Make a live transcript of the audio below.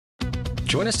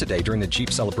Join us today during the Jeep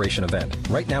Celebration event.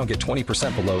 Right now, get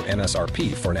 20% below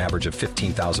MSRP for an average of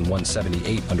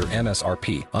 $15,178 under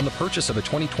MSRP on the purchase of a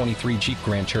 2023 Jeep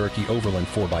Grand Cherokee Overland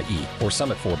 4xE or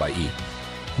Summit 4xE.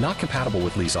 Not compatible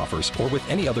with lease offers or with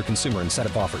any other consumer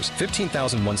incentive offers.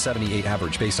 $15,178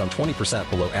 average based on 20%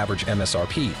 below average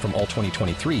MSRP from all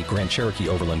 2023 Grand Cherokee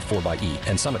Overland 4xE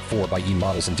and Summit 4xE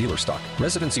models in dealer stock.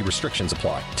 Residency restrictions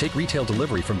apply. Take retail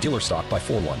delivery from dealer stock by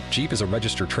 4/1. Jeep is a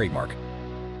registered trademark.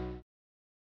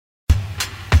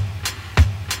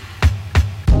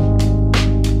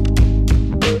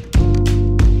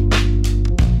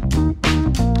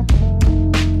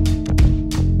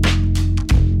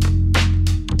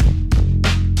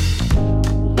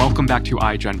 Welcome back to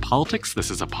iGen Politics.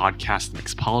 This is a podcast that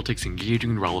makes politics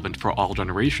engaging and relevant for all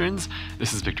generations.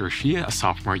 This is Victor Shia, a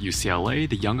sophomore at UCLA,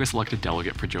 the youngest elected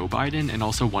delegate for Joe Biden, and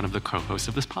also one of the co-hosts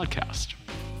of this podcast.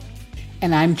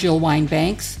 And I'm Jill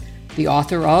Wine-Banks, the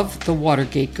author of The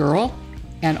Watergate Girl,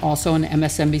 and also an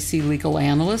MSNBC legal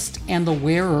analyst and the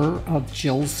wearer of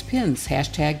Jill's pins,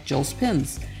 hashtag Jill's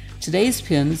pins. Today's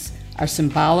pins are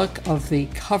symbolic of the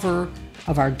cover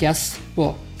of our guest's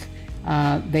book.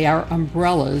 They are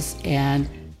umbrellas, and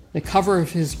the cover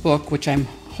of his book, which I'm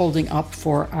holding up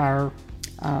for our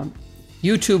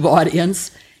YouTube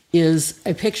audience, is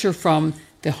a picture from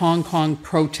the Hong Kong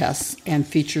protests and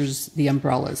features the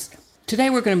umbrellas.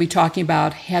 Today we're going to be talking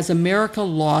about, has America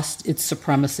lost its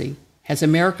supremacy? Has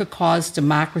America caused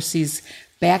democracies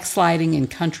backsliding in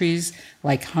countries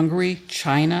like Hungary,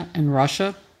 China, and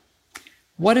Russia?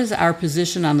 What is our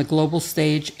position on the global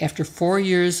stage after 4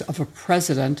 years of a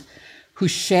president who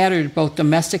shattered both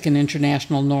domestic and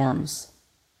international norms?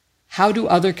 How do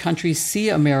other countries see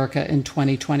America in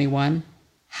 2021?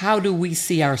 How do we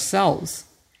see ourselves?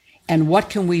 And what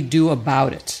can we do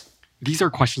about it? These are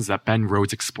questions that Ben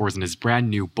Rhodes explores in his brand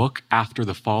new book, After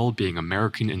the Fall, Being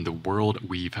American in the World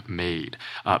We've Made.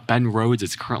 Ben Rhodes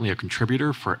is currently a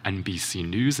contributor for NBC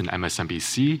News and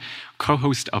MSNBC,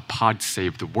 co-host of Pod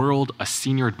Save the World, a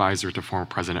senior advisor to former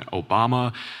President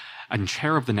Obama, and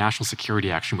chair of the National Security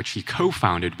Action, which he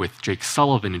co-founded with Jake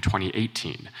Sullivan in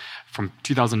 2018. From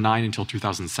 2009 until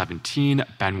 2017,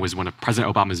 Ben was one of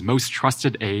President Obama's most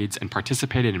trusted aides and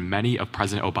participated in many of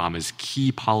President Obama's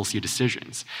key policy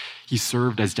decisions. He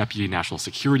served as Deputy National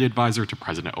Security Advisor to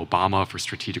President Obama for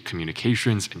strategic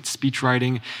communications and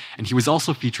speechwriting, and he was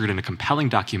also featured in a compelling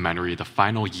documentary, The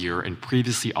Final Year, and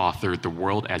previously authored The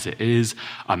World as It Is,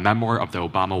 a memoir of the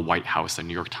Obama White House, a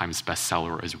New York Times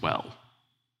bestseller as well.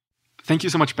 Thank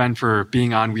you so much, Ben, for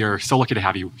being on. We are so lucky to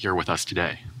have you here with us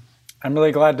today. I'm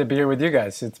really glad to be here with you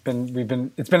guys. It's been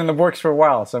in the works for a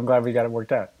while, so I'm glad we got it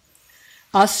worked out.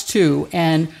 Us too,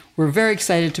 and we're very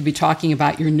excited to be talking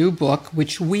about your new book,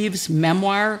 which weaves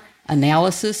memoir,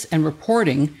 analysis, and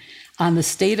reporting on the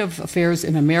state of affairs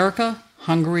in America,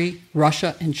 Hungary,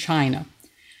 Russia, and China.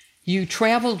 You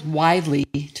traveled widely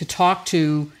to talk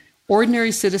to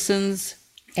ordinary citizens,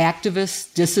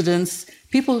 activists, dissidents,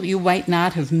 people you might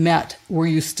not have met were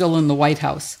you still in the White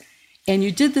House. And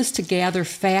you did this to gather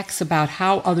facts about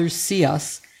how others see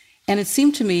us. And it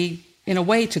seemed to me, in a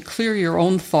way, to clear your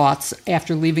own thoughts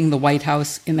after leaving the White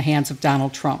House in the hands of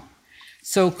Donald Trump.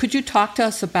 So could you talk to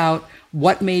us about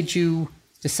what made you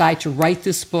decide to write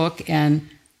this book and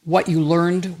what you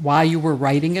learned while you were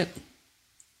writing it?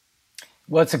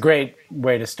 Well, it's a great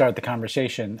way to start the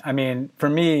conversation. I mean, for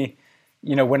me,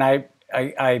 when I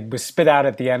was spit out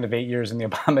at the end of 8 years in the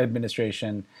Obama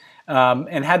administration,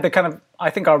 and had the kind of, I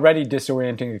think, already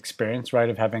disorienting experience, right,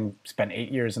 of having spent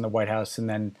 8 years in the White House and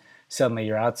then suddenly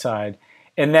you're outside.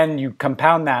 And then you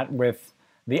compound that with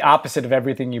the opposite of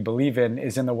everything you believe in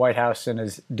is in the White House and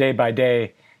is day by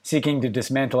day seeking to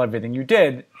dismantle everything you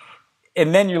did.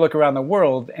 And then you look around the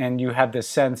world and you have this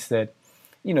sense that,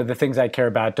 the things I care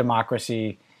about,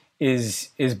 democracy, is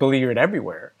beleaguered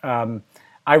everywhere.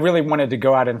 I really wanted to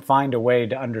go out and find a way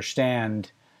to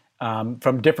understand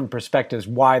from different perspectives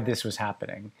why this was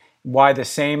happening, why the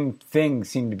same thing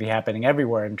seemed to be happening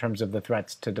everywhere in terms of the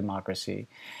threats to democracy.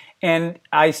 And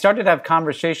I started to have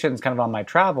conversations kind of on my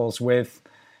travels with,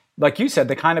 like you said,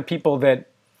 the kind of people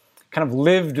that kind of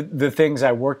lived the things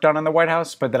I worked on in the White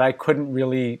House, but that I couldn't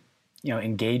really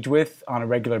engage with on a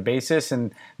regular basis.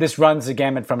 And this runs the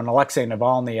gamut from an Alexei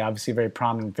Navalny, obviously a very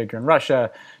prominent figure in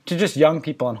Russia, to just young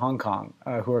people in Hong Kong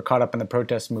who are caught up in the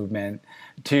protest movement,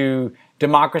 to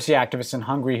democracy activists in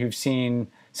Hungary who've seen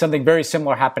something very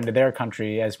similar happen to their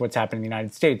country as what's happened in the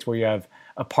United States, where you have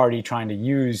a party trying to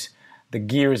use the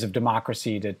gears of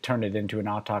democracy to turn it into an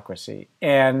autocracy.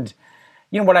 And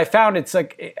what I found, it's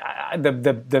like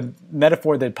the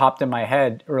metaphor that popped in my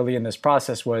head early in this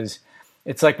process was,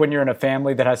 it's like when you're in a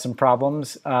family that has some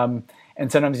problems, and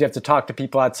and sometimes you have to talk to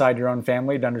people outside your own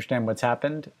family to understand what's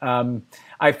happened.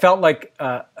 I felt like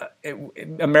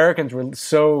Americans were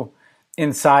so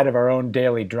inside of our own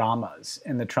daily dramas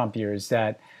in the Trump years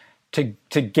that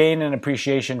to gain an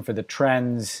appreciation for the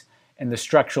trends and the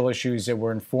structural issues that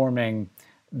were informing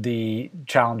the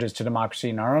challenges to democracy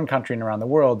in our own country and around the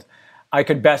world, I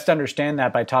could best understand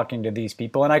that by talking to these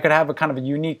people. And I could have a kind of a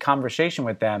unique conversation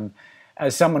with them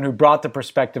as someone who brought the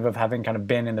perspective of having kind of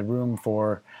been in the room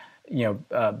for,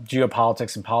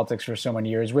 geopolitics and politics for so many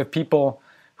years with people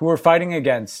who are fighting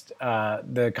against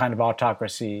the kind of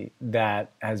autocracy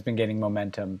that has been gaining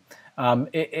momentum.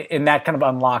 And that kind of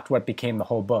unlocked what became the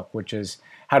whole book, which is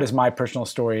how does my personal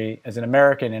story as an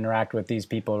American interact with these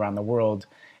people around the world?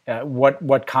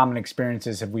 What common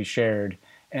experiences have we shared,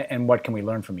 and what can we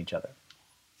learn from each other?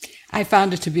 I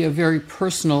found it to be a very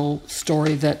personal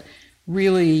story that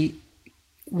really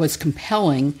was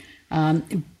compelling.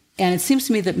 And it seems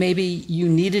to me that maybe you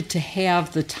needed to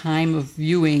have the time of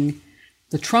viewing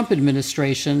the Trump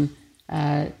administration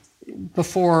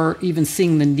before even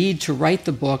seeing the need to write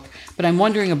the book. But I'm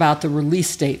wondering about the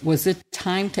release date. Was it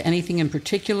timed to anything in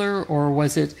particular, or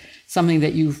was it something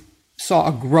that you saw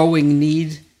a growing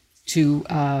need to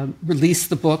release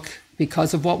the book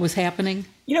because of what was happening,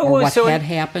 or what had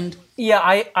happened?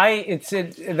 Yeah,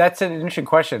 that's an interesting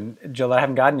question, Jill, that I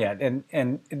haven't gotten yet.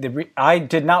 I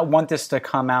did not want this to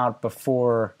come out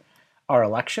before our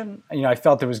election. I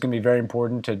felt it was going to be very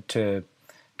important to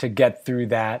get through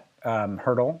that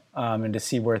hurdle and to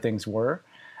see where things were.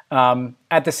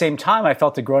 At the same time, I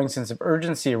felt a growing sense of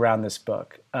urgency around this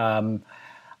book.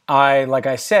 Like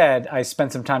I said, I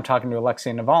spent some time talking to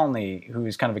Alexei Navalny, who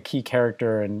is kind of a key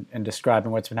character in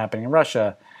describing what's been happening in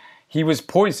Russia. He was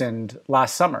poisoned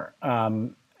last summer,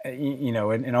 and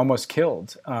almost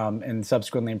killed, and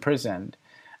subsequently imprisoned.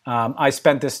 I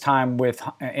spent this time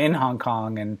in Hong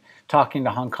Kong and talking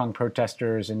to Hong Kong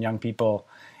protesters and young people.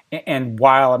 And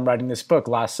while I'm writing this book,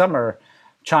 last summer,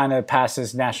 China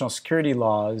passes national security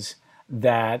laws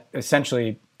that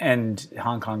essentially end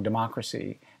Hong Kong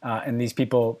democracy. And these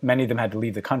people, many of them had to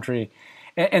leave the country.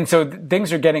 And so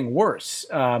things are getting worse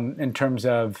in terms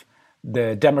of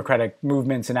the democratic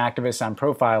movements and activists on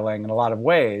profiling in a lot of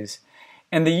ways.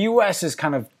 And the U.S. is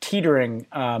kind of teetering.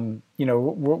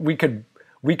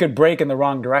 We could break in the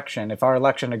wrong direction. If our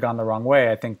election had gone the wrong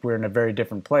way, I think we're in a very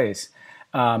different place,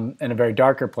 in a very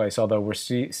darker place, although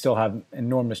we still have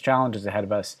enormous challenges ahead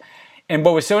of us. And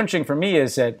what was so interesting for me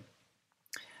is that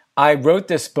I wrote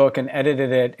this book and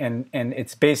edited it, and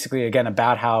it's basically, again,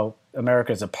 about how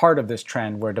America is a part of this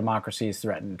trend where democracy is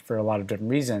threatened for a lot of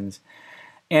different reasons.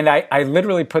 And I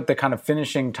literally put the kind of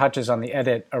finishing touches on the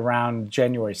edit around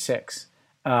January 6th.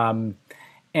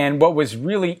 And what was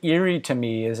really eerie to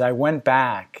me is I went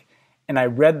back and I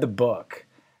read the book,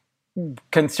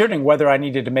 considering whether I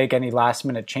needed to make any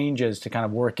last-minute changes to kind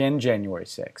of work in January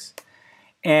 6th.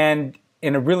 And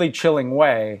in a really chilling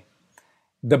way,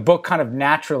 the book kind of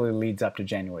naturally leads up to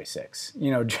January 6th.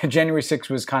 January 6th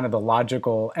was kind of the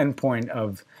logical endpoint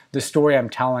of the story I'm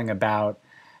telling about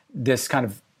this kind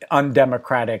of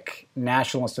undemocratic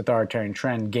nationalist authoritarian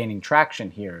trend gaining traction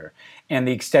here, and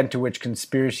the extent to which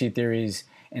conspiracy theories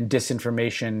and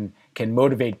disinformation can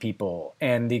motivate people,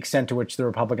 and the extent to which the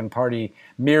Republican Party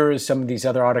mirrors some of these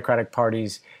other autocratic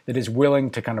parties that is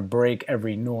willing to kind of break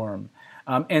every norm.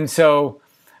 And so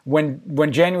when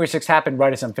January 6th happened,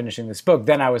 right as I'm finishing this book,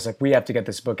 then I was like, we have to get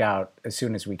this book out as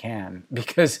soon as we can,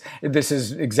 because this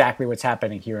is exactly what's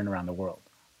happening here and around the world.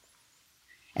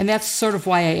 And that's sort of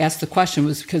why I asked the question,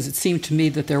 was because it seemed to me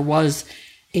that there was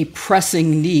a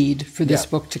pressing need for this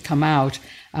book to come out.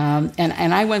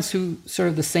 And I went through sort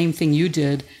of the same thing you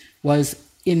did, was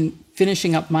in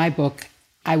finishing up my book,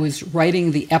 I was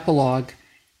writing the epilogue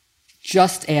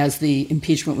just as the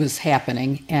impeachment was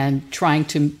happening and trying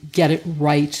to get it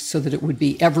right so that it would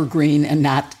be evergreen and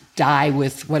not die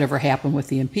with whatever happened with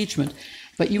the impeachment.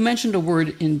 But you mentioned a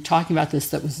word in talking about this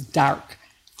that was dark.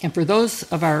 And for those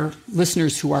of our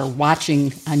listeners who are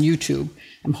watching on YouTube,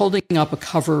 I'm holding up a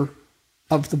cover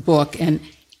of the book. And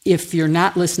if you're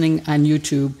not listening on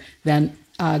YouTube, then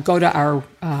go to our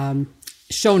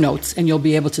show notes and you'll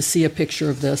be able to see a picture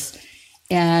of this.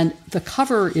 And the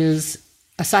cover is,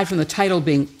 aside from the title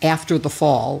being After the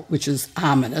Fall, which is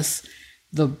ominous,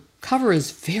 the cover is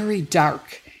very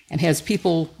dark and has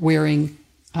people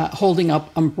holding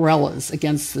up umbrellas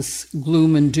against this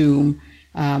gloom and doom,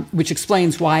 which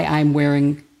explains why I'm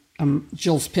wearing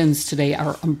Jill's pins today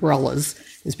are umbrellas,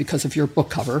 is because of your book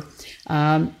cover.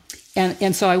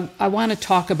 And so I want to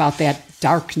talk about that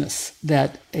darkness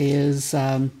that is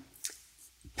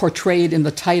portrayed in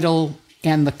the title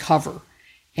and the cover,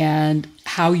 and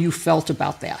how you felt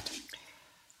about that.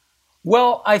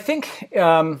 Well, I think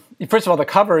first of all, the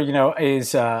cover,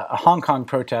 is a Hong Kong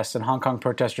protest, and Hong Kong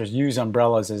protesters use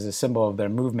umbrellas as a symbol of their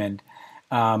movement.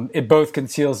 It both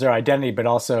conceals their identity, but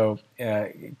also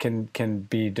can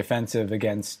be defensive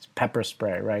against pepper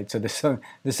spray, right? So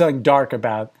there's something dark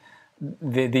about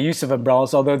the use of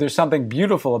umbrellas, although there's something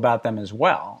beautiful about them as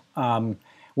well,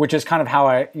 which is kind of how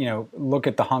I look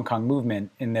at the Hong Kong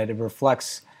movement, in that it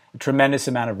reflects a tremendous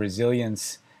amount of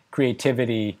resilience,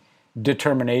 creativity,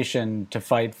 determination to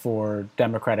fight for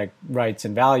democratic rights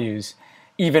and values,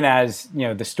 even as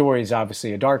the story is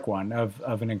obviously a dark one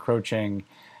of an encroaching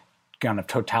kind of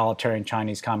totalitarian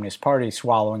Chinese Communist Party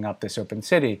swallowing up this open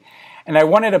city. And I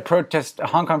wanted a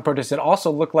Hong Kong protest that also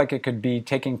looked like it could be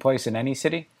taking place in any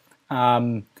city.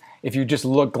 If you just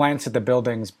glance at the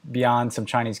buildings beyond some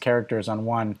Chinese characters on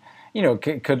one,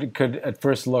 could at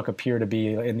first look appear to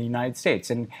be in the United States.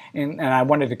 And I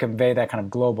wanted to convey that kind of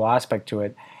global aspect to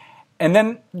it. And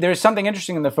then there's something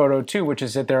interesting in the photo too, which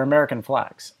is that they're American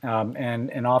flags,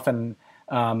 and often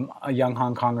young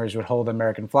Hong Kongers would hold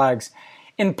American flags,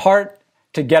 in part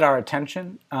to get our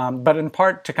attention, but in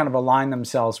part to kind of align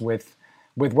themselves with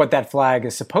what that flag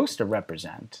is supposed to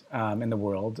represent in the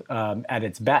world at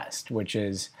its best, which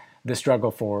is the struggle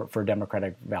for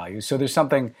democratic values. So there's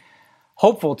something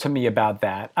hopeful to me about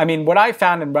that. I mean, what I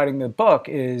found in writing the book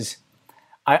is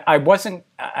I wasn't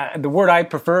the word I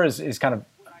prefer is kind of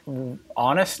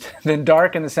honest than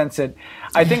dark, in the sense that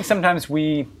I think sometimes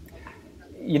we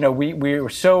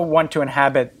so want to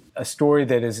inhabit a story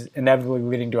that is inevitably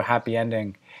leading to a happy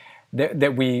ending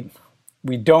that we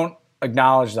don't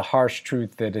acknowledge the harsh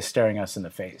truth that is staring us in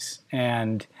the face.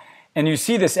 And you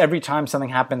see this every time something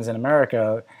happens in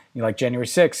America, like January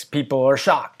 6th, people are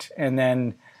shocked, and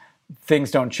then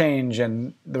things don't change,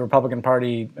 and the Republican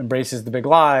Party embraces the big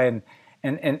lie,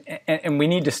 and we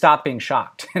need to stop being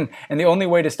shocked. And the only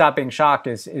way to stop being shocked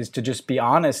is to just be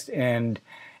honest and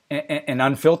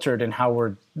unfiltered in how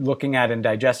we're looking at and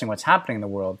digesting what's happening in the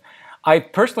world. I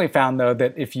personally found, though,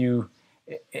 that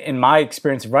in my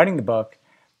experience of writing the book,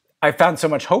 I found so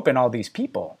much hope in all these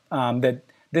people, that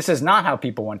this is not how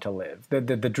people want to live. The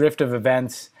drift of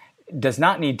events does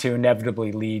not need to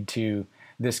inevitably lead to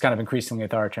this kind of increasingly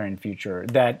authoritarian future.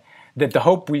 That the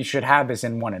hope we should have is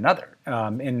in one another,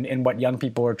 in what young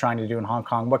people are trying to do in Hong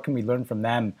Kong. What can we learn from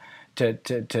them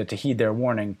to heed their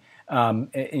warning?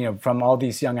 From all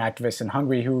these young activists in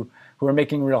Hungary who are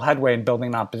making real headway in building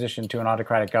an opposition to an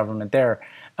autocratic government there.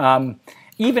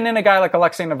 Even in a guy like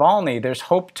Alexei Navalny, there's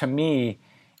hope to me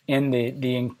in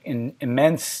the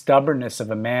immense stubbornness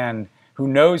of a man who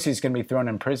knows he's going to be thrown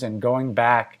in prison, going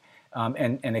back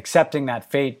and accepting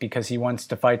that fate because he wants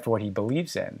to fight for what he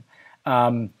believes in.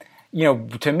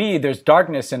 To me, there's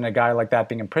darkness in a guy like that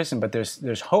being in prison, but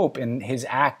there's hope in his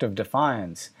act of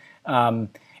defiance.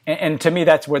 And to me,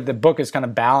 that's where the book is kind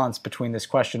of balanced between this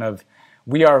question of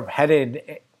we are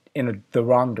headed in the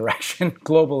wrong direction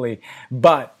globally,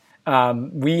 but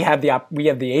we have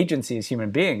the agency as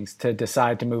human beings to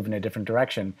decide to move in a different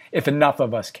direction if enough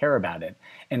of us care about it.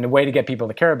 And the way to get people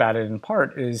to care about it, in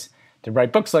part, is to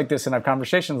write books like this and have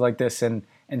conversations like this, and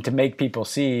to make people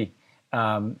see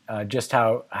just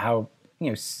how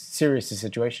serious the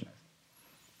situation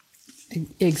is.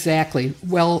 Exactly.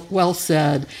 Well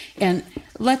said. And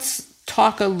let's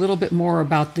talk a little bit more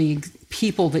about the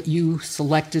people that you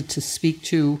selected to speak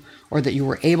to, or that you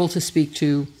were able to speak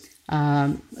to.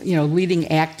 Leading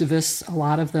activists, a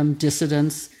lot of them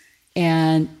dissidents,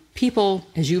 and people,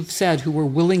 as you've said, who were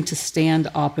willing to stand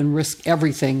up and risk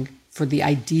everything for the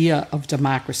idea of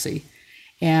democracy.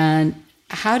 And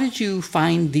how did you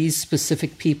find these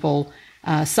specific people?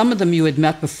 Some of them you had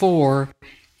met before,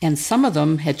 and some of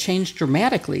them had changed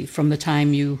dramatically from the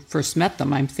time you first met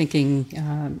them. I'm thinking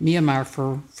Myanmar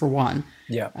for one.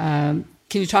 Yeah.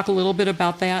 Can you talk a little bit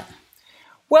about that?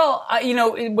 Well,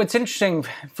 what's interesting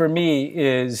for me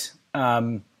is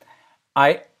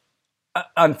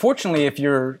unfortunately, if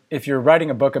you're writing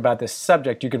a book about this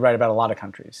subject, you could write about a lot of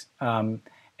countries.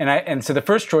 And so the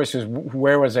first choice was,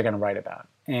 where was I going to write about?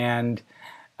 And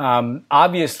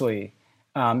obviously,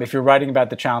 if you're writing about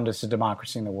the challenges to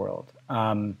democracy in the world,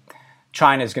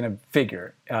 China is going to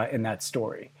figure in that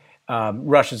story.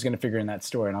 Russia is going to figure in that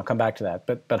story, and I'll come back to that.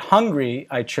 But Hungary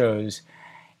I chose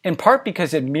in part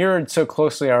because it mirrored so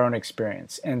closely our own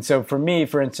experience. And so for me,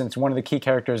 for instance, one of the key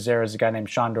characters there is a guy named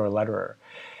Sándor Lederer.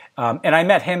 And I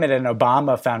met him at an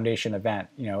Obama Foundation event,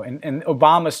 and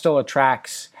Obama still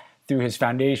attracts, through his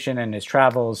foundation and his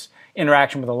travels,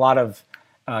 interaction with a lot of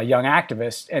young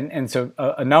activists. And so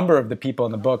a number of the people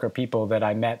in the book are people that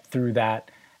I met through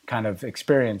that kind of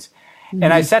experience. Mm-hmm.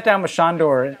 And I sat down with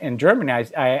Sándor in Germany.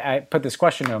 I put this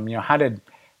question to him, how did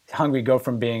Hungary go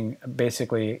from being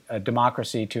basically a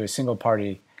democracy to a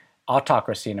single-party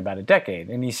autocracy in about a decade?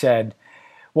 And he said,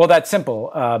 well, that's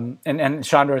simple. And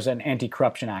Sándor is an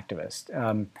anti-corruption activist.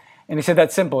 And he said,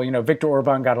 that's simple. Viktor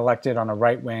Orban got elected on a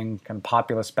right-wing kind of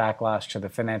populist backlash to the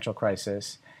financial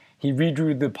crisis. He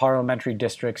redrew the parliamentary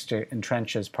districts to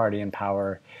entrench his party in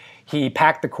power. He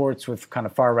packed the courts with kind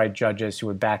of far-right judges who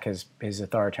would back his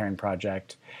authoritarian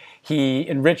project. He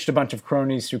enriched a bunch of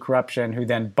cronies through corruption who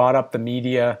then bought up the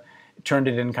media, turned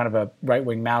it in kind of a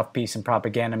right-wing mouthpiece and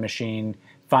propaganda machine,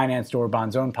 financed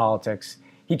Orban's own politics.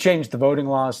 He changed the voting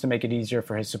laws to make it easier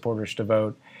for his supporters to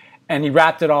vote. And he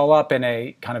wrapped it all up in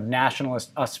a kind of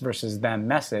nationalist us versus them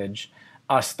message.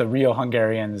 Us, the real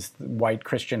Hungarians, white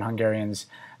Christian Hungarians,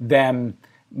 them,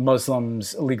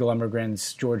 Muslims, illegal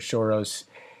immigrants, George Soros.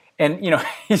 And,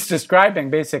 he's describing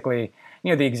basically,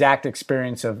 the exact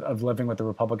experience of living with the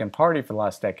Republican Party for the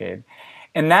last decade.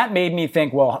 And that made me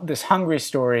think, well, this Hungary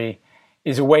story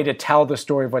is a way to tell the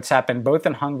story of what's happened both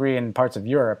in Hungary and parts of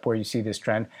Europe where you see this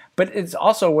trend, but it's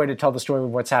also a way to tell the story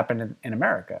of what's happened in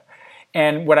America.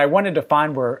 And what I wanted to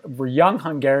find were young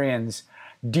Hungarians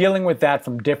dealing with that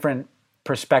from different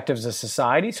perspectives of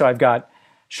society. So I've got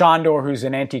Sándor, who's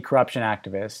an anti-corruption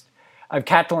activist. I've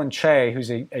Catalin Che,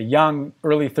 who's a young,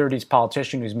 early 30s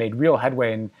politician who's made real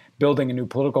headway in building a new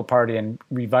political party and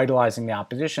revitalizing the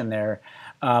opposition there.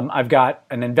 I've got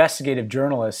an investigative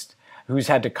journalist who's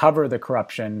had to cover the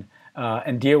corruption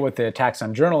and deal with the attacks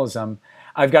on journalism.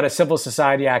 I've got a civil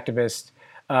society activist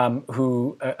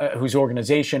whose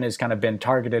organization has kind of been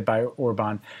targeted by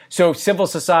Orban. So civil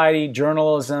society,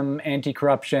 journalism,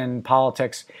 anti-corruption,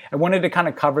 politics. I wanted to kind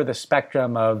of cover the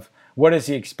spectrum of what is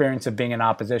the experience of being in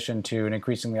opposition to an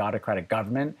increasingly autocratic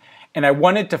government. And I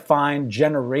wanted to find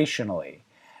generationally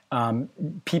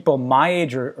people my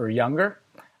age or younger,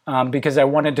 because I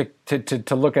wanted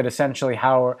to look at essentially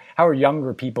how are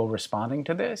younger people responding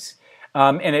to this.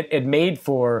 And it made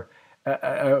for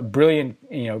a brilliant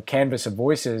canvas of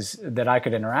voices that I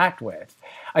could interact with.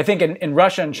 I think in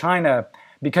Russia and China,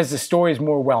 because the story is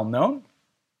more well known,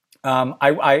 in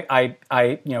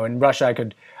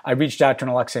Russia I reached out to an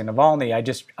Alexei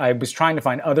Navalny. I was trying to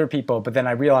find other people, but then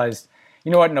I realized,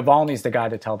 Navalny's the guy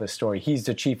to tell this story. He's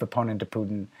the chief opponent to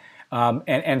Putin.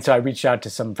 And so I reached out to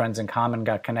some friends in common,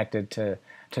 got connected to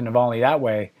Navalny that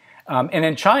way. And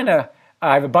in China,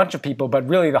 I have a bunch of people, but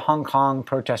really the Hong Kong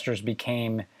protesters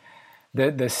became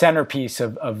the centerpiece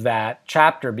of that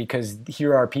chapter, because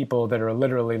here are people that are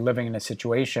literally living in a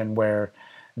situation where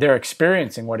they're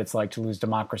experiencing what it's like to lose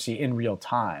democracy in real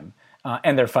time,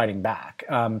 and they're fighting back.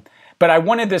 But I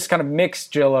wanted this kind of mix,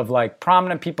 Jill, of like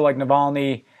prominent people like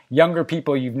Navalny, younger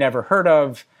people you've never heard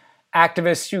of,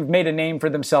 activists who've made a name for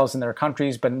themselves in their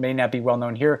countries but may not be well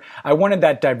known here. I wanted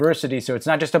that diversity, so it's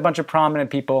not just a bunch of prominent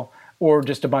people or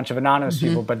just a bunch of anonymous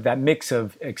people, but that mix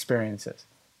of experiences.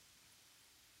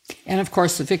 And of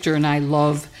course, Victor and I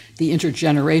love the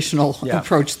intergenerational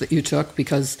approach that you took,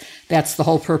 because that's the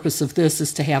whole purpose of this,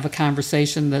 is to have a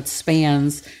conversation that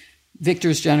spans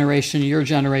Victor's generation, your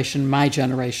generation, my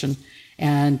generation.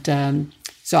 And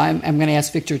so I'm going to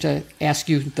ask Victor to ask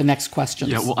you the next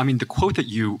questions. Yeah, well, I mean, the quote that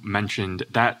you mentioned,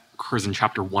 that occurs in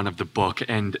chapter 1 of the book.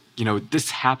 And, this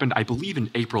happened, I believe, in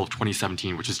April of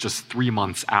 2017, which is just 3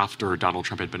 months after Donald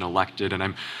Trump had been elected. And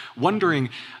I'm wondering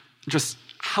just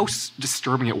how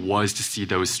disturbing it was to see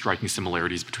those striking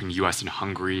similarities between U.S. and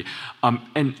Hungary.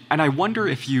 And I wonder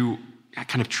if you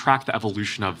kind of track the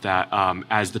evolution of that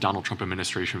as the Donald Trump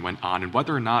administration went on, and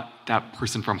whether or not that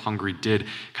person from Hungary did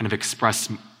kind of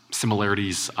express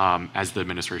similarities as the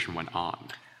administration went on.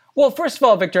 Well, first of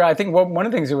all, Victor, I think one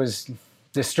of the things that was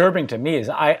disturbing to me is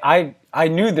I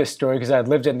knew this story because I had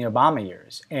lived it in the Obama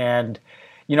years. And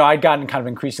I'd gotten kind of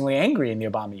increasingly angry in the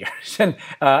Obama years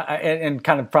and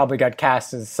kind of probably got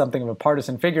cast as something of a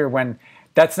partisan figure when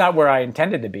that's not where I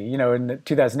intended to be. In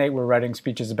 2008, we were writing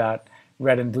speeches about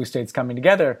red and blue states coming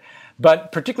together.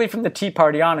 But particularly from the Tea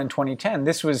Party on in 2010,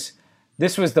 this was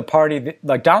the party that,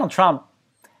 like Donald Trump,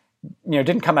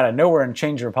 didn't come out of nowhere and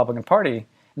change the Republican Party.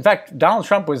 In fact, Donald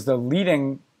Trump was the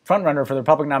leading frontrunner for the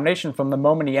Republican nomination from the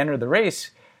moment he entered the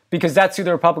race, because that's who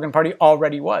the Republican Party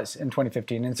already was in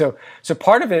 2015. And so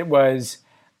part of it was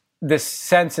this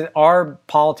sense that our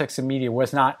politics and media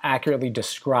was not accurately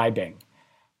describing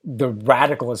the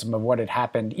radicalism of what had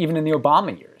happened, even in the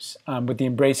Obama years, with the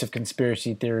embrace of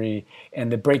conspiracy theory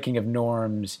and the breaking of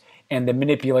norms and the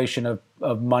manipulation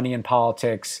of money in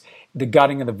politics, the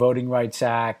gutting of the Voting Rights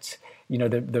Act,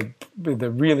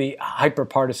 the really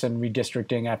hyper-partisan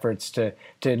redistricting efforts to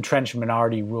entrench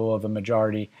minority rule of a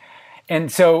majority.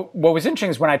 And so what was interesting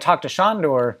is when I talked to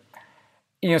Sándor,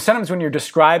 sometimes when you're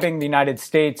describing the United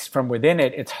States from within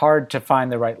it, it's hard to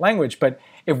find the right language. But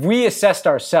if we assessed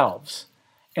ourselves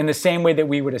in the same way that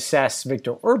we would assess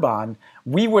Viktor Orban,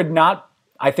 we would not,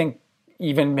 I think,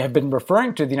 even have been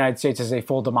referring to the United States as a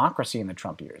full democracy in the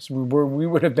Trump years. We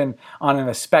would have been on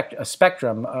a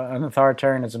spectrum, an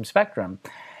authoritarianism spectrum.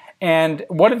 And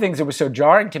one of the things that was so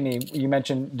jarring to me, you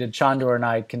mentioned, did Shandor and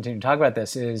I continue to talk about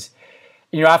this, is,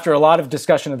 after a lot of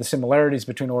discussion of the similarities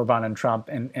between Orban and Trump,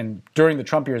 and during the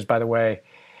Trump years, by the way,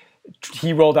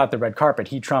 he rolled out the red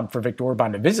carpet, Trump, for Viktor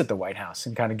Orban to visit the White House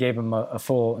and kind of gave him a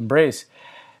full embrace.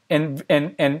 And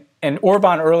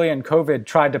Orban early in COVID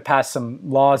tried to pass some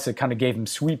laws that kind of gave him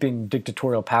sweeping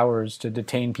dictatorial powers to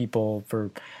detain people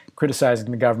for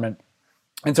criticizing the government.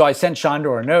 And so I sent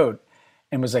Shandor a note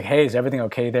and was like, hey, is everything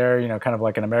okay there? Kind of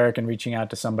like an American reaching out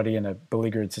to somebody in a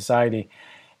beleaguered society.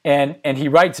 And he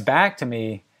writes back to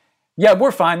me, yeah,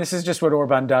 we're fine. This is just what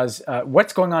Orban does.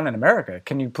 What's going on in America?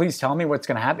 Can you please tell me what's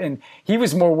going to happen? And he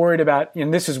was more worried about,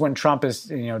 and this is when Trump is,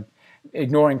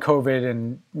 ignoring COVID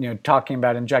and, talking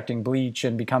about injecting bleach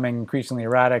and becoming increasingly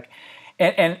erratic.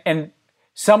 And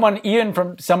someone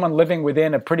living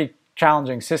within a pretty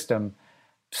challenging system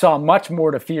saw much more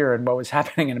to fear in what was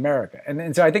happening in America.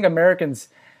 And so I think Americans,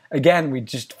 again, we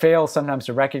just fail sometimes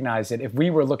to recognize that if we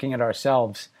were looking at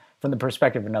ourselves from the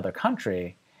perspective of another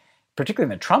country,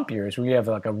 particularly in the Trump years, where you have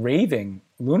like a raving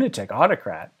lunatic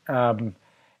autocrat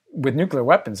with nuclear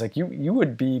weapons, like you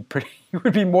would be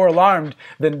more alarmed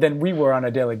than we were on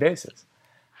a daily basis.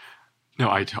 No,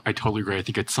 I totally agree. I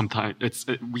think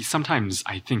we sometimes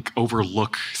I think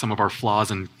overlook some of our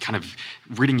flaws, and kind of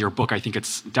reading your book, I think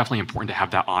it's definitely important to have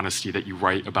that honesty that you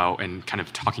write about and kind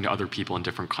of talking to other people in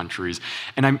different countries.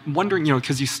 And I'm wondering,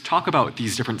 because you talk about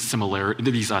these different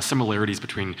similarities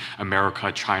between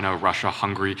America, China, Russia,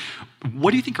 Hungary.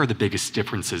 What do you think are the biggest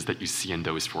differences that you see in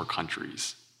those four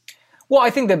countries? Well,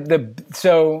 I think the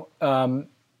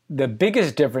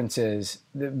biggest differences,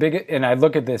 and I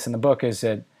look at this in the book, is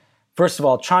that, first of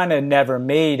all, China never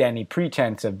made any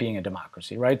pretense of being a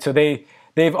democracy, right? So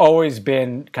they've always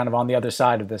been kind of on the other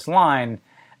side of this line.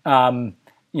 Even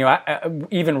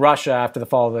Russia, after the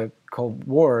fall of the Cold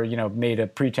War, made a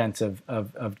pretense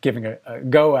of giving a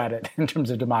go at it in terms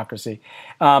of democracy.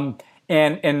 And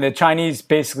the Chinese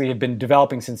basically have been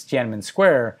developing since Tiananmen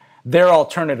Square their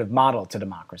alternative model to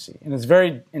democracy. And it's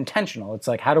very intentional. It's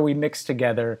like, how do we mix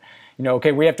together,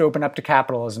 okay, we have to open up to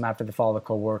capitalism after the fall of the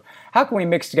Cold War. How can we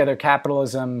mix together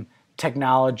capitalism,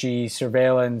 technology,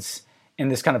 surveillance, in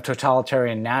this kind of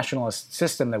totalitarian nationalist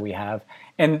system that we have?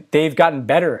 And they've gotten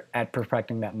better at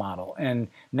perfecting that model. And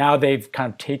now they've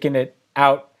kind of taken it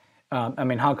out.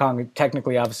 Hong Kong,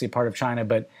 technically, obviously part of China,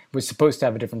 but was supposed to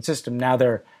have a different system. Now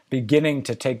they're beginning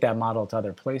to take that model to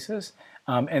other places.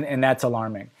 And that's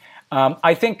alarming.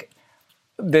 I think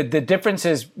the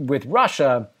differences with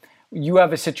Russia, you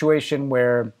have a situation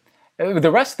where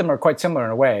the rest of them are quite similar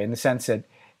in a way, in the sense that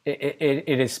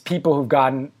it is people who've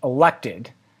gotten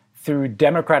elected through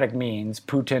democratic means,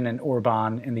 Putin and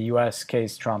Orban, in the U.S.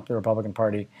 case, Trump, the Republican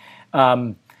Party,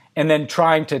 and then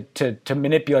trying to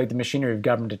manipulate the machinery of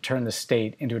government to turn the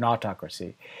state into an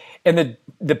autocracy. And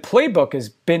the playbook has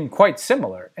been quite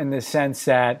similar in the sense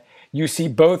that you see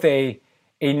both a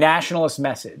nationalist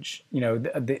message,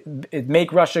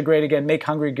 make Russia great again, make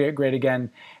Hungary great again,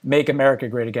 make America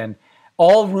great again,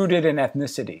 all rooted in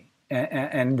ethnicity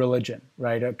and religion,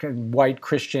 right? A white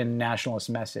Christian nationalist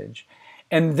message.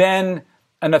 And then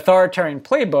an authoritarian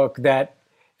playbook that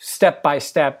step by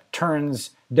step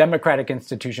turns democratic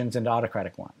institutions into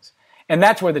autocratic ones. And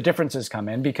that's where the differences come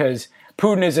in, because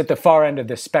Putin is at the far end of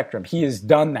the spectrum. He has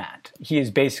done that. He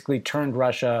has basically turned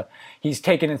Russia. He's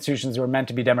taken institutions that were meant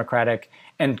to be democratic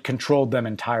and controlled them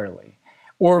entirely.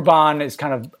 Orban is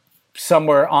kind of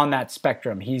somewhere on that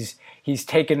spectrum. He's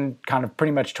taken kind of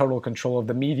pretty much total control of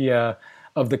the media,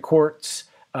 of the courts,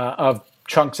 of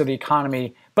chunks of the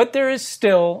economy. But there is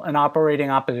still an operating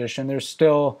opposition. There's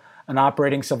still an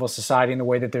operating civil society in the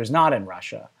way that there's not in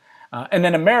Russia. And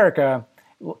then America,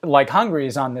 like Hungary,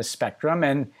 is on this spectrum,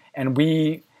 and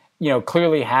we,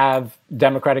 clearly have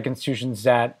democratic institutions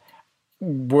that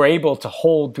were able to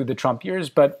hold through the Trump years,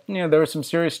 but there were some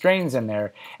serious strains in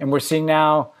there, and we're seeing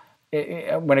now,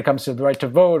 when it comes to the right to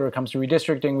vote or it comes to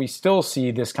redistricting, we still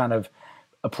see this kind of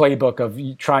a playbook of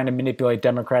trying to manipulate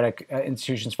democratic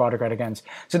institutions for autocratic ends.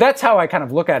 So that's how I kind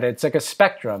of look at it. It's like a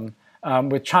spectrum,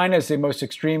 with China as the most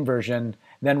extreme version,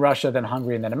 then Russia, then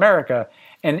Hungary, and then America.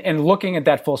 And looking at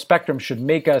that full spectrum should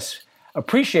make us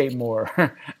appreciate more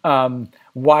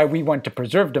why we want to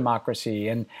preserve democracy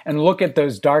and look at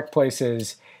those dark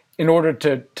places in order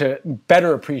to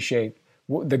better appreciate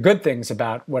the good things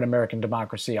about what American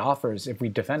democracy offers if we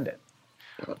defend it.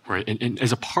 Right. And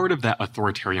as a part of that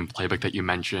authoritarian playbook that you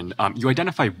mentioned, you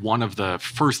identify one of the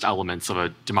first elements of a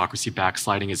democracy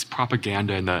backsliding is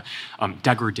propaganda and the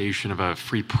degradation of a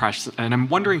free press. And I'm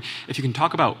wondering if you can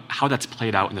talk about how that's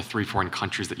played out in the 3 foreign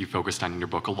countries that you focused on in your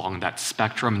book along that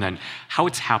spectrum, and then how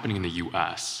it's happening in the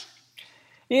U.S.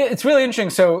 Yeah, it's really interesting.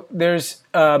 So there's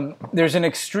an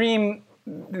extreme,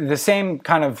 the same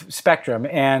kind of spectrum,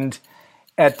 and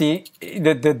at the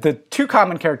two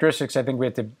common characteristics I think we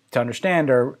have to understand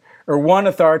are one,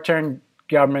 authoritarian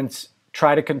governments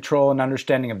try to control an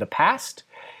understanding of the past,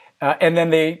 and then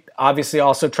they obviously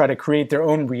also try to create their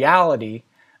own reality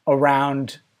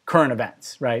around current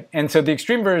events, right? And so the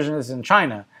extreme version is in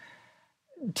China.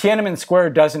 Tiananmen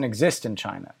Square doesn't exist in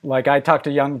China. Like, I talk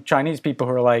to young Chinese people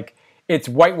who are like, it's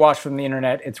whitewashed from the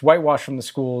internet, it's whitewashed from the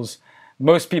schools.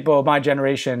 Most people of my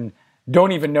generation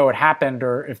don't even know it happened,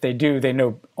 or if they do, they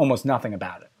know almost nothing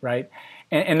about it, right?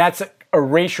 And that's a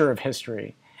erasure of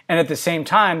history. And at the same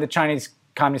time, the Chinese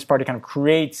Communist Party kind of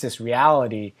creates this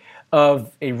reality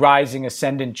of a rising,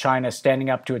 ascendant China standing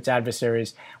up to its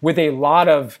adversaries with a lot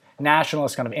of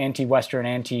nationalist, kind of anti-Western,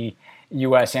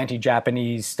 anti-US,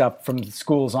 anti-Japanese stuff from the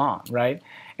schools on, right?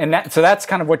 And so that's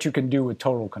kind of what you can do with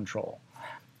total control.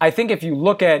 I think if you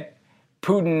look at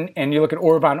Putin and you look at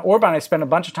Orban, I spent a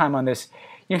bunch of time on this.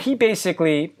 He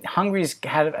basically, Hungary's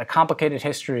had a complicated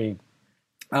history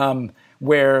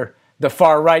where the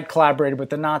far right collaborated with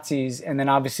the Nazis, and then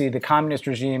obviously the communist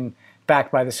regime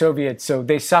backed by the Soviets. So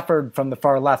they suffered from the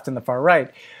far left and the far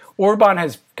right. Orban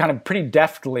has kind of pretty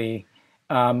deftly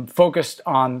focused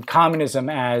on communism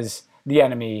as the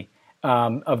enemy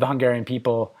of the Hungarian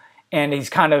people, and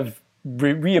he's kind of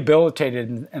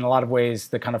rehabilitated in a lot of ways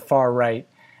the kind of far right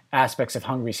aspects of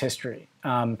Hungary's history,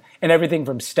 and everything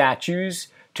from statues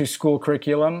to school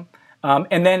curriculum.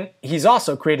 And then he's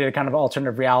also created a kind of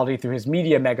alternative reality through his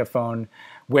media megaphone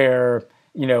where,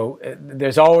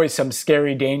 there's always some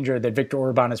scary danger that Viktor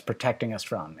Orban is protecting us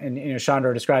from. And,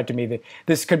 Chandra described to me that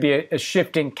this could be a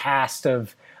shifting cast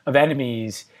of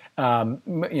enemies,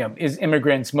 is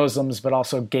immigrants, Muslims, but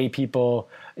also gay people,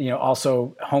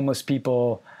 also homeless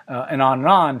people, and on and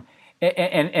on.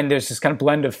 And there's this kind of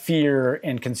blend of fear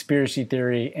and conspiracy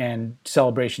theory and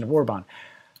celebration of Orban.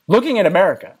 Looking at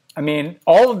America, I mean,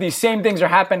 all of these same things are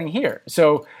happening here.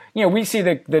 So, we see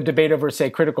the debate over, say,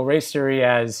 critical race theory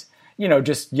as,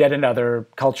 just yet another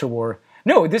culture war.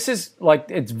 No, this is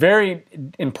it's very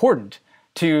important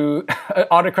to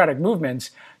autocratic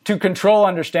movements to control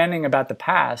understanding about the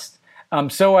past,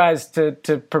 so as to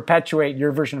perpetuate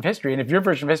your version of history. And if your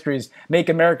version of history is make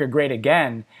America great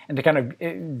again, and to kind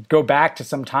of go back to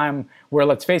some time where,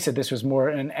 let's face it, this was more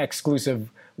an exclusive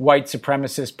white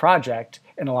supremacist project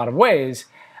in a lot of ways,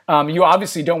 you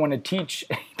obviously don't want to teach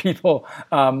people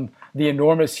the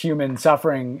enormous human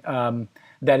suffering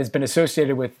that has been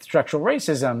associated with structural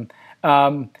racism.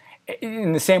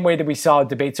 In the same way that we saw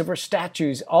debates over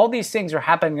statues, all these things are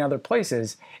happening in other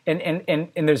places. And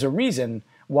there's a reason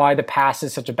why the past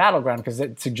is such a battleground, because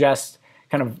it suggests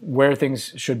kind of where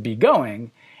things should be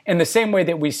going. In the same way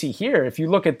that we see here, if you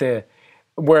look at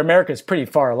where America is pretty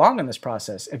far along in this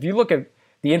process, if you look at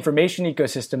the information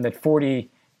ecosystem that 40%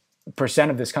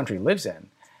 of this country lives in,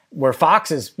 where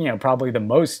Fox is, probably the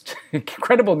most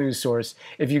credible news source.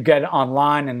 If you get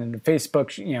online and into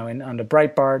Facebook, and onto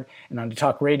Breitbart and onto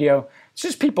talk radio, it's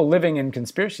just people living in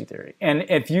conspiracy theory. And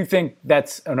if you think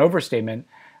that's an overstatement,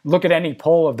 look at any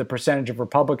poll of the percentage of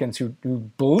Republicans who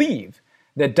believe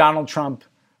that Donald Trump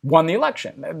won the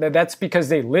election. That's because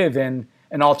they live in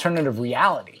an alternative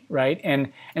reality, right?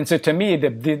 And so to me,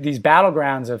 these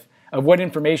battlegrounds of what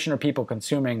information are people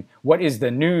consuming, what is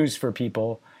the news for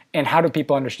people, and how do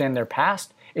people understand their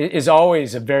past is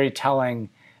always a very telling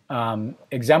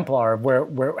exemplar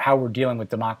of how we're dealing with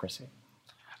democracy.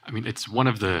 I mean, it's one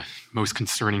of the most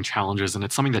concerning challenges, and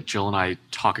it's something that Jill and I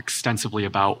talk extensively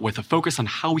about, with a focus on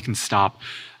how we can stop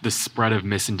the spread of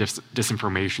mis and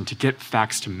disinformation to get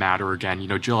facts to matter again.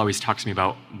 Jill always talks to me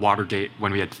about Watergate,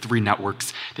 when we had 3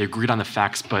 networks. They agreed on the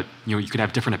facts, but you could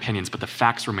have different opinions, but the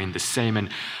facts remained the same. And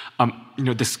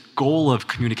this goal of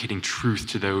communicating truth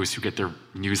to those who get their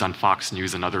news on Fox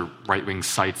News and other right-wing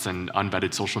sites and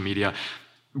unvetted social media,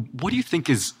 what do you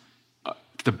think is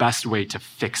the best way to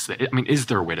fix it? I mean, is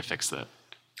there a way to fix it?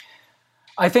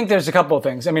 I think there's a couple of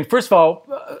things. I mean, first of all,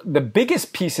 the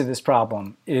biggest piece of this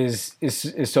problem is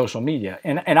social media.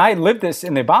 And I lived this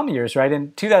in the Obama years, right?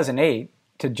 In 2008,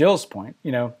 to Jill's point,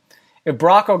 if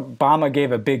Barack Obama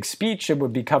gave a big speech, it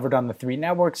would be covered on the 3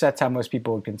 networks. That's how most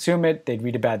people would consume it. They'd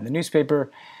read about it in the newspaper.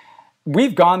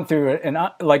 We've gone through it, and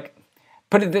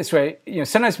put it this way,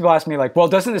 sometimes people ask me well,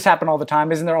 doesn't this happen all the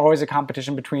time? Isn't there always a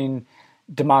competition between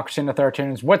democracy and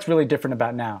authoritarianism, what's really different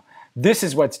about now? This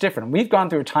is what's different. We've gone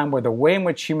through a time where the way in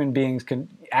which human beings can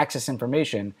access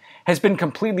information has been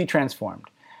completely transformed.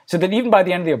 So that even by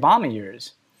the end of the Obama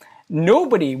years,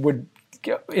 nobody would,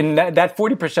 in that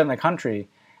 40% of the country,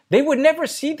 they would never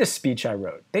see the speech I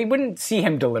wrote. They wouldn't see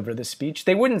him deliver the speech.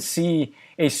 They wouldn't see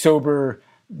a sober,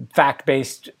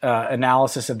 fact-based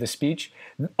analysis of the speech.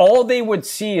 All they would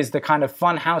see is the kind of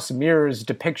funhouse mirrors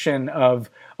depiction of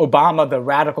Obama, the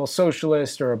radical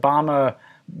socialist, or Obama,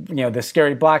 the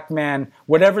scary black man,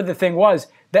 whatever the thing was.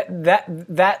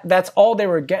 That's all they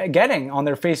were getting on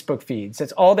their Facebook feeds.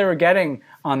 That's all they were getting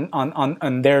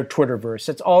on their Twitterverse.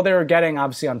 That's all they were getting,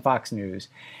 obviously, on Fox News.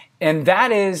 And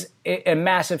that is a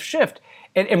massive shift.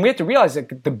 And we have to realize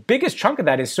that the biggest chunk of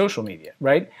that is social media,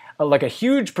 right? Like a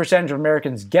huge percentage of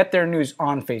Americans get their news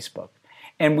on Facebook.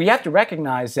 And we have to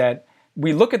recognize that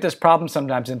we look at this problem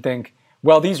sometimes and think,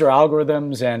 well, these are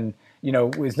algorithms and,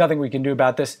 there's nothing we can do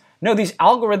about this. No, these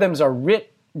algorithms are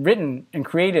written and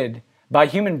created by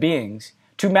human beings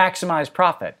to maximize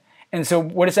profit. And so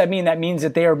what does that mean? That means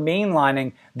that they are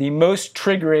mainlining the most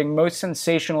triggering, most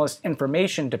sensationalist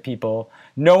information to people,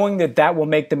 knowing that that will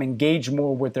make them engage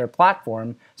more with their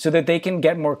platform so that they can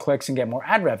get more clicks and get more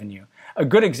ad revenue. A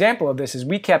good example of this is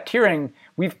we've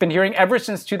been hearing ever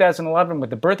since 2011 with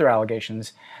the birther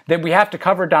allegations that we have to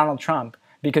cover Donald Trump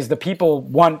because the people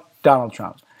want Donald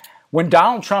Trump. When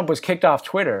Donald Trump was kicked off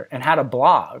Twitter and had a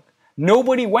blog,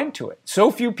 nobody went to it.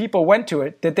 So few people went to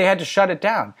it that they had to shut it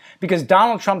down because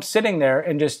Donald Trump sitting there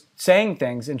and just saying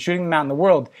things and shooting them out in the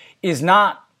world is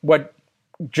not what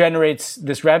generates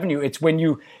this revenue. It's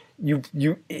when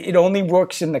it only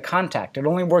works in the contact. It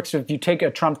only works if you take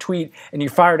a Trump tweet and you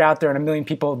fire it out there and 1 million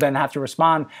people then have to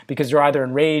respond because they're either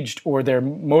enraged or they're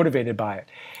motivated by it.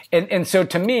 And so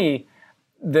to me,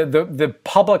 the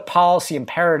public policy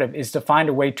imperative is to find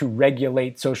a way to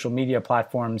regulate social media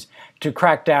platforms to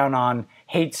crack down on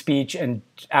hate speech and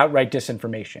outright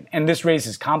disinformation. And this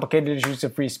raises complicated issues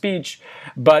of free speech,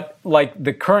 but like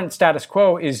the current status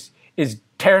quo is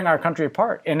tearing our country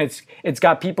apart. And it's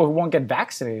got people who won't get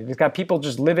vaccinated. It's got people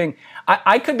just living.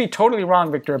 I could be totally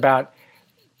wrong, Victor, about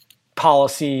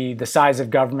policy, the size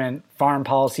of government, foreign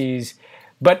policies,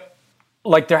 but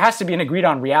like there has to be an agreed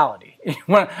on reality.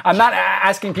 I'm not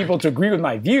asking people to agree with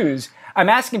my views. I'm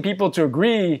asking people to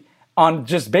agree on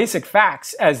just basic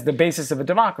facts as the basis of a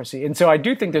democracy. And so I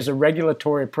do think there's a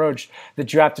regulatory approach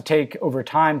that you have to take over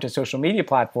time to social media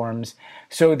platforms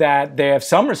so that they have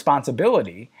some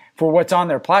responsibility for what's on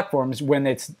their platforms when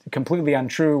it's completely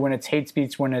untrue, when it's hate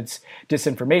speech, when it's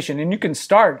disinformation. And you can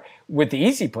start with the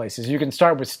easy places. You can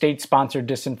start with state-sponsored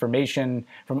disinformation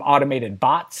from automated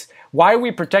bots. Why are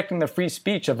we protecting the free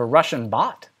speech of a Russian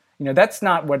bot? That's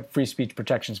not what free speech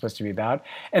protection is supposed to be about.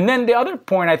 And then the other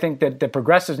point I think that the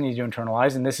progressives need to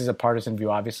internalize, and this is a partisan view,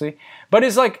 obviously, but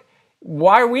is like,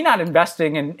 why are we not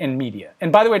investing in media?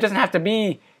 And by the way, it doesn't have to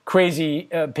be crazy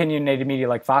opinionated media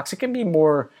like Fox. It can be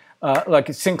more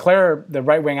like Sinclair, the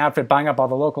right-wing outfit, buying up all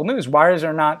the local news. Why is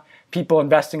there not people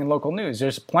investing in local news?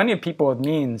 There's plenty of people with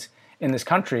means in this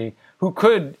country who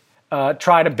could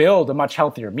try to build a much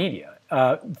healthier media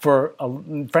for,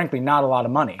 frankly, not a lot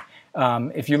of money.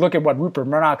 If you look at what Rupert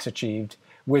Murdoch's achieved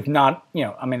with not,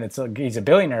 he's a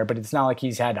billionaire, but it's not like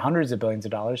he's had hundreds of billions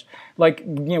of dollars. Like,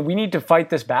 we need to fight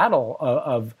this battle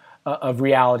of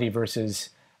reality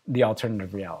versus the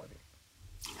alternative reality.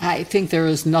 I think there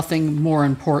is nothing more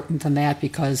important than that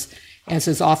because, as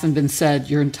has often been said,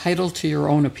 you're entitled to your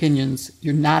own opinions.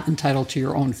 You're not entitled to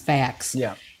your own facts.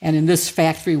 Yeah. And in this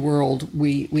fact-free world,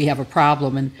 we have a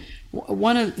problem. And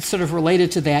one of sort of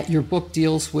related to that, your book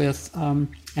deals with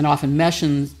and often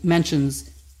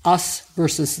mentions us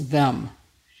versus them.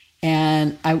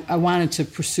 And I wanted to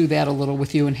pursue that a little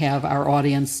with you and have our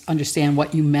audience understand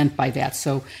what you meant by that.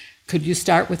 So could you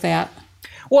start with that?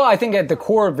 Well, I think at the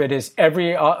core of it is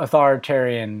every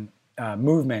authoritarian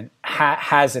movement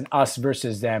has an us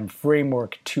versus them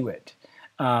framework to it.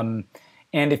 And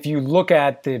if you look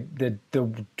at the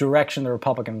direction the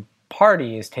Republican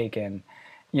Party has taken,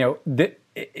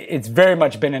 it's very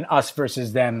much been an us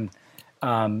versus them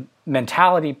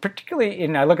mentality,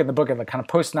 particularly I look at the book at the kind of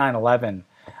post 9/11,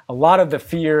 a lot of the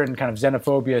fear and kind of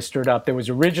xenophobia stirred up that was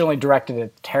originally directed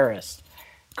at terrorists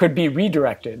could be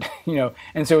redirected,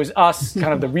 and so it was us,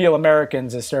 kind of the real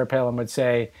Americans, as Sarah Palin would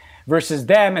say, versus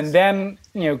them, and them,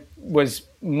 was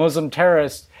Muslim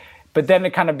terrorists, but then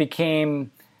it kind of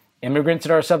became immigrants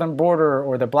at our southern border,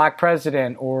 or the black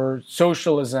president, or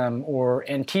socialism, or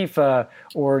Antifa,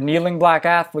 or kneeling black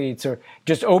athletes, or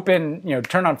just open,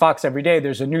 turn on Fox every day,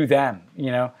 there's a new them,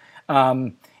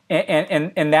 and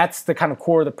that's the kind of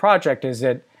core of the project, is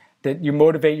that that you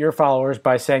motivate your followers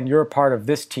by saying you're a part of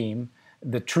this team,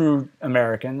 the true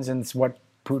Americans, and it's what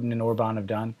Putin and Orban have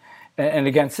done, and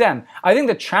against them. I think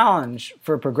the challenge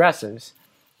for progressives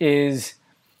is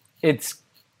it's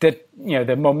that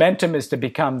the momentum is to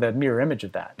become the mirror image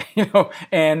of that,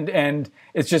 and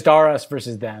it's just us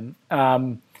versus them.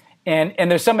 And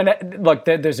there's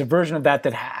there's a version of that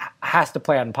has to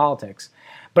play out in politics.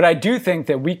 But I do think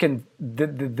that we can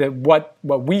what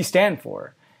we stand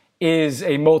for is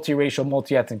a multiracial,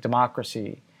 multi-ethnic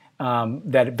democracy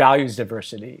that values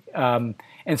diversity. And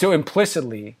so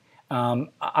implicitly,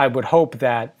 I would hope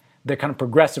that the kind of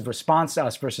progressive response to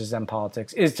us versus them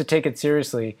politics is to take it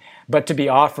seriously, but to be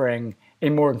offering a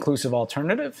more inclusive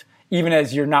alternative, even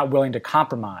as you're not willing to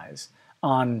compromise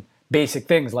on basic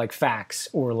things like facts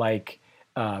or like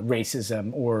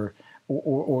racism or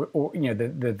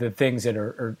the things that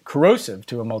are corrosive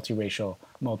to a multiracial,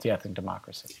 multi-ethnic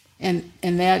democracy. And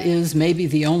that is maybe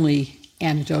the only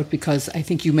antidote, because I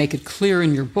think you make it clear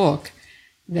in your book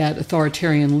that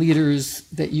authoritarian leaders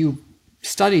that you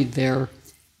studied there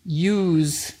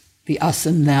use the us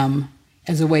and them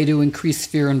as a way to increase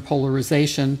fear and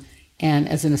polarization and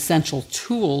as an essential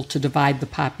tool to divide the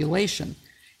population.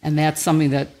 And that's something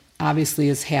that obviously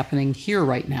is happening here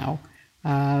right now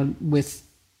with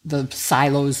the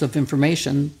silos of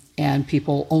information and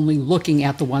people only looking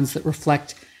at the ones that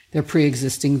reflect their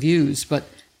pre-existing views. But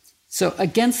so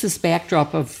against this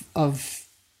backdrop of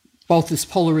both this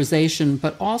polarization,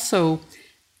 but also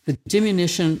the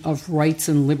diminution of rights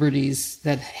and liberties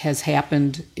that has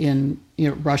happened in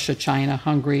Russia, China,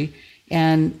 Hungary,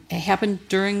 and happened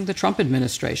during the Trump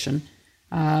administration,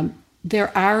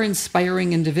 there are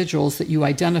inspiring individuals that you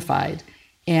identified.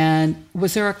 And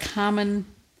was there a common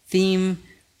theme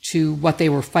to what they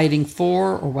were fighting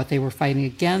for or what they were fighting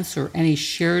against, or any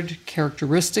shared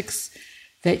characteristics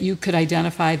that you could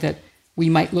identify that we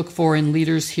might look for in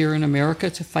leaders here in America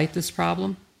to fight this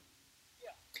problem?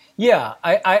 Yeah,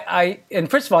 and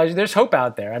first of all, there's hope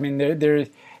out there. I mean,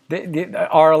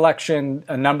 our election,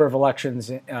 a number of elections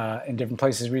in different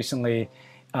places recently,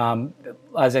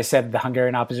 as I said, the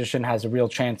Hungarian opposition has a real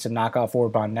chance to knock off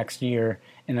Orban next year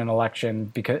in an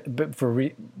election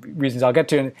for reasons I'll get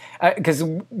to. Because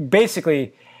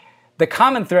basically, the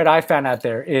common thread I found out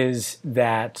there is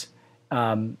that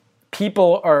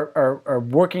people are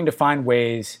working to find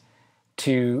ways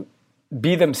to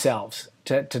be themselves,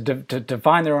 to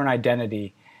find their own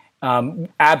identity,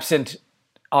 absent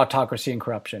autocracy and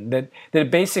corruption.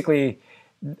 That basically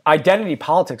identity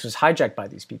politics was hijacked by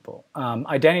these people.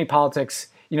 Identity politics,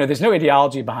 there's no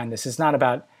ideology behind this. It's not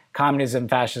about communism,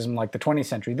 fascism like the 20th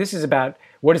century. This is about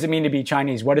what does it mean to be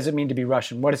Chinese? What does it mean to be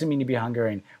Russian? What does it mean to be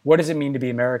Hungarian? What does it mean to be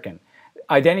American?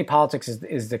 Identity politics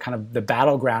is the kind of the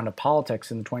battleground of politics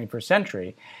in the 21st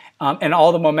century. And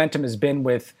all the momentum has been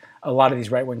with a lot of these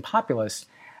right-wing populists.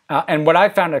 And what I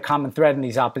found a common thread in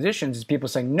these oppositions is people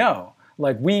saying, no,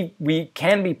 like we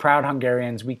can be proud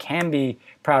Hungarians, we can be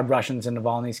proud Russians in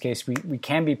Navalny's case, we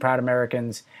can be proud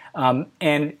Americans,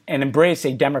 and embrace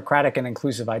a democratic and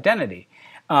inclusive identity.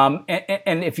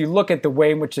 And if you look at the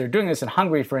way in which they're doing this in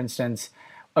Hungary, for instance,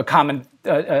 a common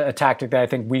a tactic that I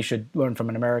think we should learn from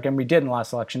an American, we did in the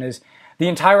last election, is the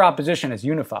entire opposition is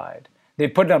unified. They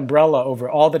put an umbrella over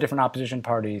all the different opposition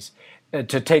parties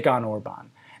to take on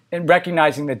Orban, and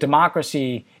recognizing that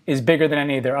democracy is bigger than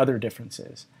any of their other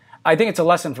differences. I think it's a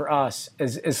lesson for us,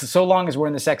 is so long as we're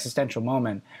in this existential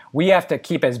moment, we have to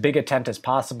keep as big a tent as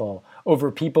possible over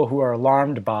people who are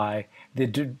alarmed by the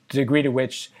degree to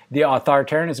which the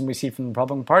authoritarianism we see from the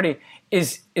Republican Party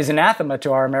is anathema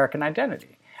to our American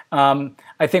identity.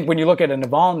 I think when you look at a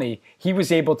Navalny, he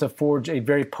was able to forge a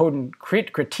very potent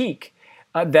critique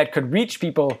that could reach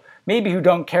people maybe who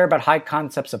don't care about high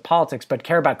concepts of politics, but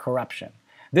care about corruption.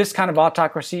 This kind of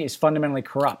autocracy is fundamentally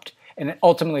corrupt, and it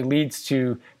ultimately leads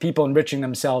to people enriching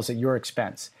themselves at your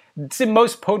expense. It's the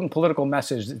most potent political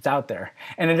message that's out there.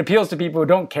 And it appeals to people who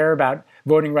don't care about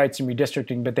voting rights and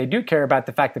redistricting, but they do care about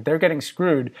the fact that they're getting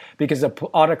screwed because the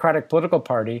autocratic political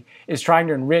party is trying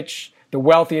to enrich the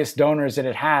wealthiest donors that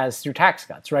it has through tax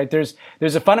cuts, right? There's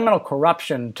a fundamental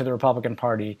corruption to the Republican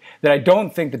Party that I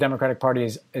don't think the Democratic Party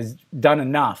has done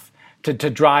enough to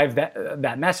drive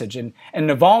that message. And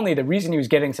Navalny, the reason he was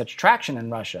getting such traction in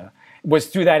Russia was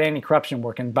through that anti-corruption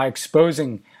work and by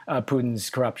exposing Putin's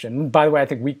corruption. And by the way, I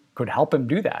think we could help him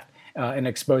do that in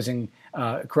exposing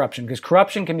corruption, because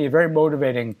corruption can be a very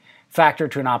motivating factor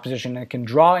to an opposition, and it can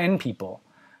draw in people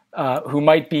who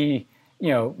might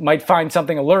find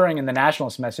something alluring in the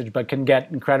nationalist message, but can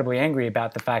get incredibly angry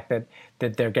about the fact that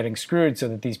they're getting screwed so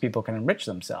that these people can enrich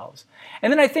themselves.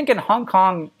 And then I think in Hong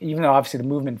Kong, even though obviously the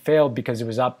movement failed because it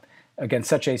was up against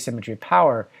such asymmetry of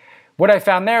power, what I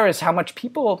found there is how much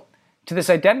people, to this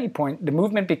identity point, the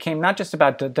movement became not just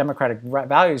about the democratic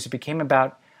values, it became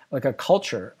about like a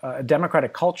culture, a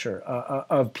democratic culture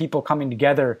of people coming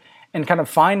together and kind of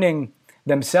finding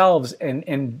themselves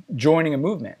and joining a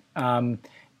movement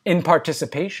in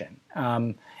participation.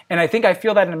 And I think I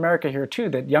feel that in America here too,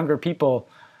 that younger people,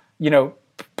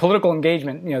 political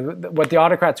engagement, what the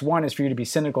autocrats want is for you to be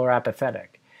cynical or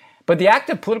apathetic. But the act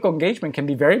of political engagement can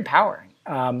be very empowering.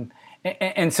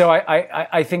 And so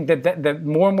I think that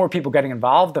more and more people getting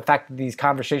involved, the fact that these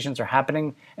conversations are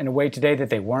happening in a way today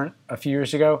that they weren't a few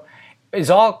years ago, is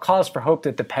all cause for hope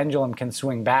that the pendulum can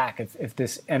swing back if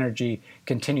this energy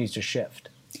continues to shift.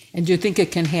 And do you think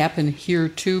it can happen here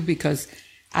too? Because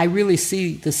I really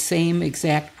see the same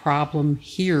exact problem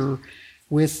here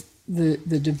with the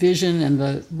division and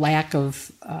the lack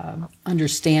of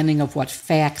understanding of what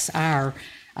facts are.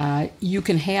 You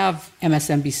can have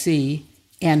MSNBC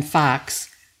and Fox,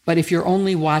 but if you're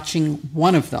only watching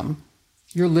one of them,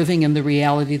 you're living in the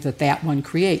reality that one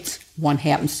creates. One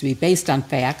happens to be based on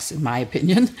facts, in my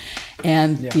opinion,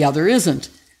 and the other isn't.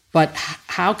 But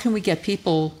how can we get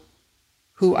people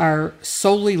who are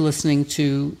solely listening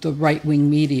to the right-wing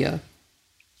media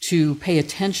to pay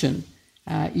attention?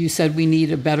 You said we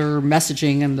need a better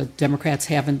messaging, and the Democrats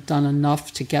haven't done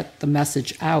enough to get the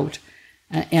message out.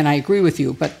 And I agree with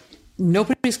you, but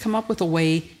nobody's come up with a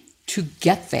way to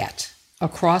get that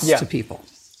across to people.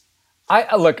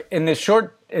 I look, in the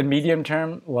short and medium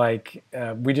term,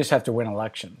 we just have to win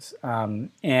elections.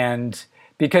 And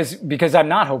because I'm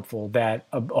not hopeful that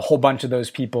a whole bunch of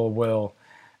those people will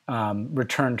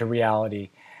return to reality.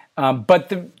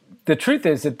 But the truth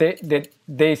is that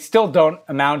they still don't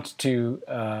amount to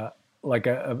a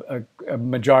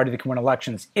majority that can win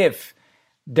elections if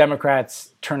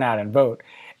Democrats turn out and vote.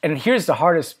 And here's the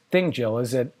hardest thing, Jill,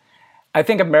 is that I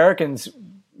think Americans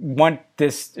want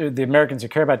this, the Americans who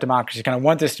care about democracy kind of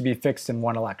want this to be fixed in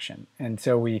one election. And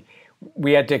so we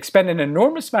had to expend an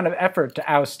enormous amount of effort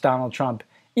to oust Donald Trump,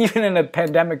 even in a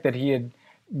pandemic that he had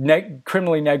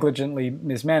criminally negligently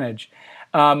mismanaged.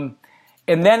 And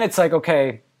then it's like,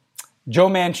 okay, Joe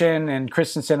Manchin and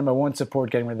Kristen Sinema won't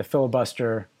support getting rid of the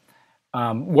filibuster.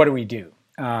 What do we do?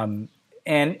 And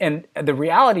the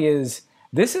reality is,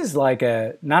 this is like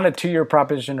not a 2-year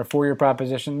proposition or 4-year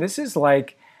proposition. This is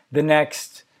like the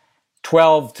next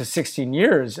 12 to 16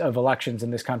 years of elections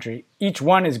in this country. Each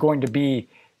one is going to be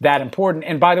that important.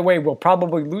 And by the way, we'll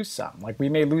probably lose some. Like we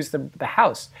may lose the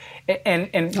House.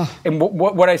 And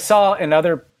what I saw in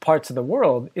other parts of the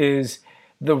world is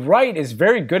the right is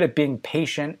very good at being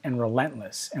patient and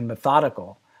relentless and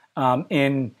methodical.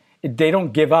 They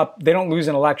don't give up. They don't lose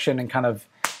an election and kind of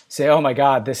say, oh my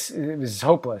God, this is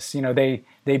hopeless.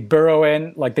 They burrow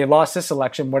in, like they lost this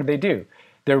election. What do?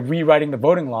 They're rewriting the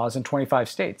voting laws in 25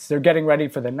 states. They're getting ready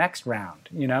for the next round,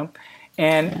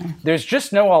 And there's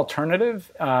just no alternative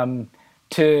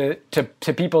to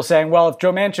people saying, well, if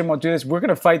Joe Manchin won't do this, we're going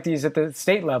to fight these at the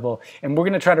state level, and we're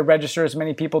going to try to register as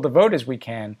many people to vote as we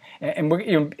can. And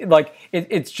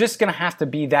it's just going to have to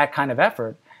be that kind of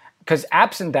effort, because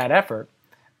absent that effort,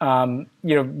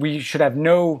 we should have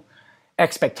no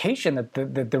expectation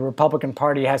that the Republican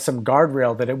Party has some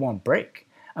guardrail that it won't break.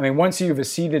 I mean, once you've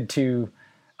acceded to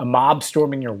a mob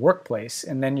storming your workplace,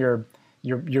 and then you're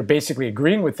basically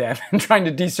agreeing with them and trying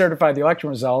to decertify the election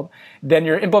result, then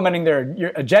you're implementing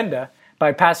your agenda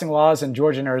by passing laws in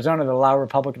Georgia and Arizona that allow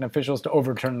Republican officials to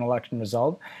overturn an election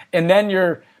result, and then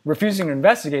you're refusing to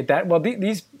investigate that. Well,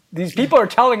 these people are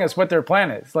telling us what their plan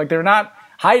is. Like, they're not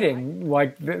hiding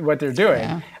what they're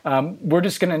doing. Yeah. We're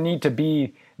just going to need to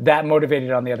be that motivated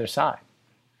on the other side.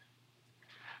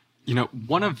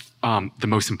 One of the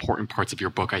most important parts of your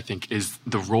book, I think, is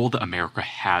the role that America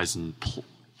has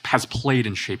played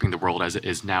in shaping the world as it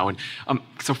is now. And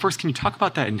so first, can you talk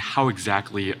about that and how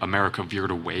exactly America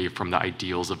veered away from the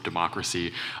ideals of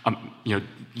democracy? You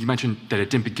mentioned that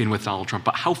it didn't begin with Donald Trump,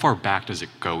 but how far back does it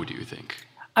go, do you think?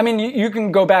 I mean, you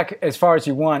can go back as far as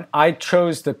you want. I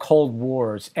chose the Cold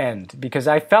War's end because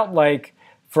I felt like,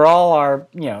 for all our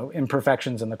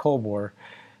imperfections in the Cold War,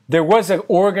 there was an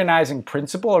organizing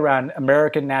principle around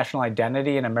American national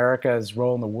identity and America's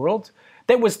role in the world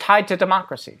that was tied to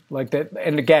democracy. Like that,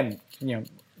 and again,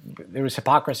 there was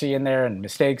hypocrisy in there and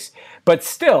mistakes, but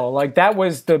still, like that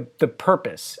was the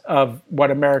purpose of what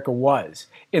America was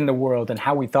in the world and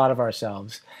how we thought of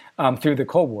ourselves through the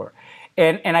Cold War.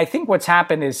 And I think what's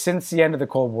happened is, since the end of the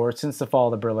Cold War, since the fall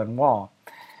of the Berlin Wall,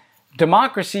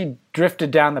 democracy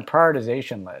drifted down the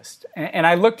prioritization list. And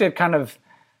I looked at kind of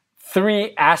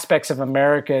 3 aspects of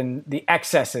the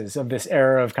excesses of this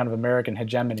era of kind of American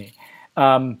hegemony.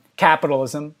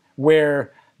 Capitalism,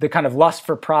 where the kind of lust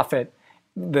for profit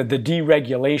the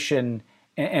deregulation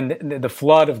and the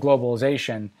flood of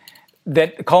globalization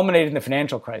that culminated in the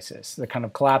financial crisis, the kind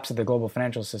of collapse of the global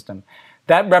financial system,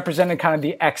 that represented kind of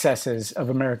the excesses of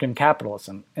American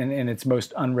capitalism in its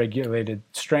most unregulated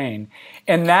strain.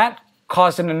 And that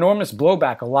caused an enormous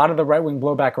blowback. A lot of the right-wing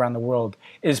blowback around the world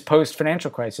is post-financial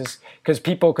crisis, because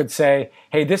people could say,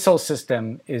 hey, this whole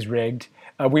system is rigged.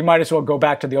 We might as well go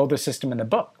back to the oldest system in the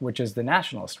book, which is the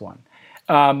nationalist one.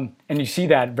 And you see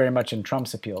that very much in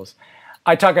Trump's appeals.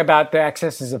 I talk about the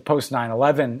excesses of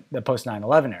post-9/11, the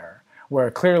post-9/11 era, where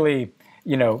clearly,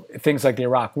 things like the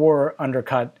Iraq War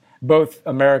undercut both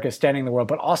America's standing in the world,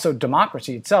 but also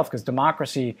democracy itself, because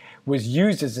democracy was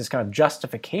used as this kind of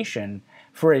justification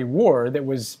for a war that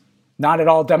was not at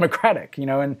all democratic,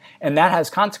 and that has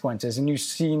consequences. And you've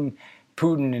seen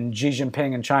Putin and Xi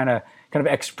Jinping in China kind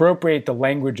of expropriate the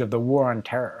language of the war on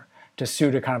terror to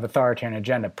suit a kind of authoritarian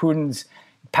agenda. Putin's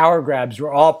power grabs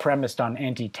were all premised on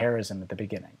anti-terrorism at the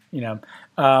beginning,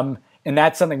 and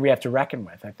that's something we have to reckon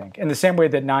with, I think. In the same way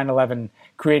that 9/11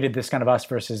 created this kind of us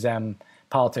versus them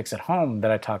politics at home that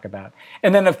I talk about.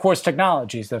 And then, of course,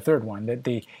 technology is the third one, that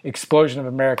the explosion of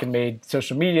American-made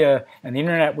social media and the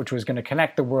internet, which was going to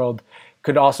connect the world,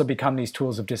 could also become these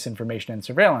tools of disinformation and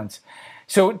surveillance.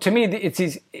 So to me, it's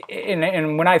these,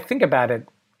 and when I think about it,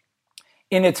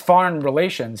 in its foreign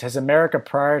relations, has America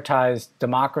prioritized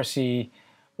democracy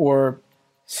or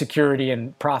security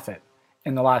and profit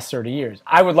in the last 30 years?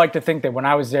 I would like to think that when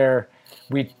I was there,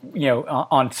 we,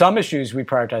 on some issues, we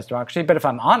prioritized democracy. But if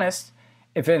I'm honest,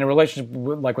 if in a relationship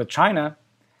like with China,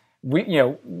 we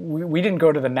didn't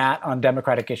go to the mat on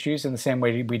democratic issues in the same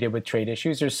way we did with trade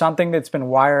issues. There's something that's been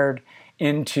wired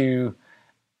into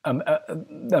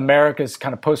America's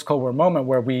kind of post-Cold War moment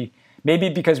where maybe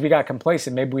because we got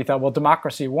complacent, maybe we thought, well,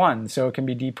 democracy won, so it can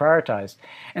be deprioritized.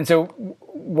 And so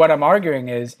what I'm arguing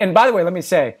is, and by the way, let me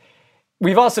say,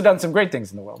 we've also done some great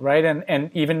things in the world, right?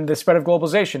 And even the spread of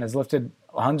globalization has lifted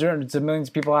hundreds of millions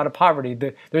of people out of poverty.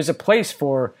 There's a place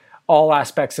for all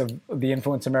aspects of the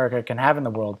influence America can have in the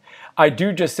world. I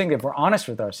do just think if we're honest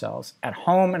with ourselves, at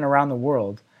home and around the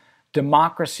world,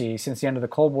 democracy since the end of the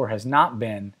Cold War has not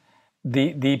been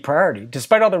the priority,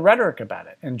 despite all the rhetoric about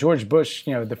it. And George Bush,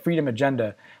 the freedom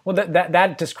agenda, well,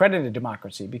 that discredited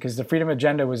democracy because the freedom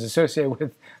agenda was associated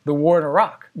with the war in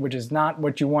Iraq, which is not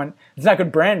what you want. It's not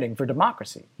good branding for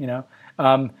democracy,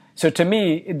 So to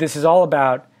me, this is all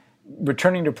about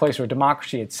returning to a place where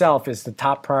democracy itself is the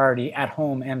top priority at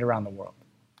home and around the world.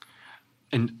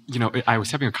 And, I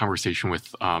was having a conversation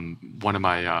with one of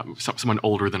my, someone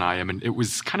older than I am, and it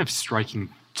was kind of striking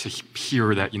to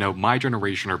hear that, my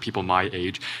generation or people my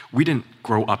age, we didn't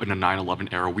grow up in the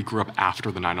 9/11 era. We grew up after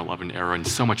the 9/11 era, and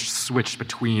so much switched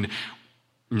between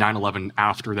 9/11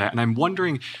 after that. And I'm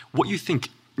wondering what you think,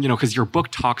 because your book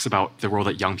talks about the role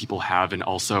that young people have, and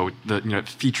also it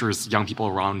features young people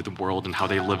around the world and how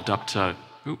they lived up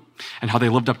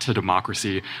to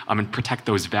democracy and protect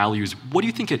those values. What do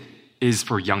you think it is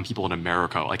for young people in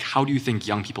America? Like, how do you think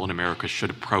young people in America should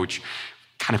approach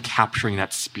kind of capturing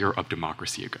that spirit of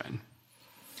democracy again?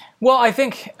 Well,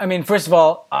 first of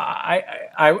all,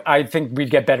 I think we'd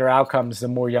get better outcomes the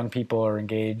more young people are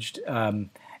engaged.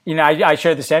 I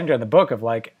share this anecdote in the book of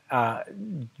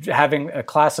having a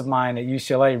class of mine at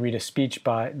UCLA read a speech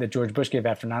that George Bush gave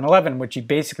after 9/11, which he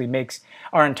basically makes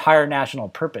our entire national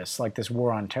purpose, like this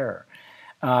war on terror.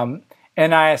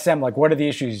 And I asked them, what are the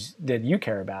issues that you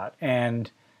care about?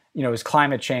 And, it was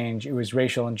climate change, it was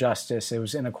racial injustice, it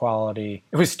was inequality,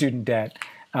 it was student debt.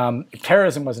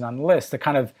 Terrorism wasn't on the list. The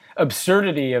kind of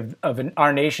absurdity of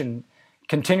our nation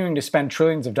continuing to spend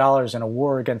trillions of dollars in a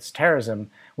war against terrorism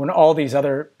when all these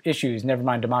other issues, never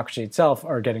mind democracy itself,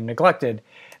 are getting neglected.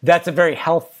 That's a very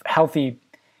healthy,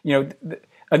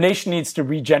 a nation needs to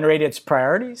regenerate its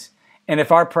priorities. And if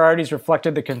our priorities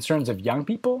reflected the concerns of young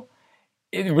people,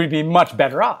 it would be much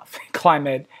better off.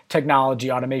 Climate, technology,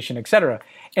 automation, et cetera.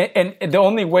 And the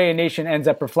only way a nation ends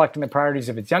up reflecting the priorities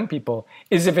of its young people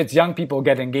is if its young people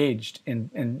get engaged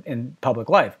in public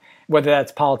life, whether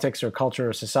that's politics or culture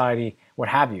or society, what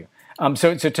have you.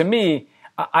 So to me,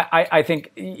 I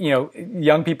think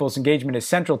young people's engagement is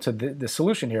central to the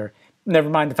solution here. Never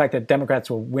mind the fact that Democrats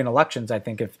will win elections, I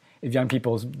think, if young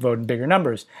people vote in bigger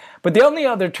numbers. But the only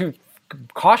other two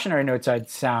cautionary notes I'd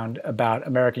sound about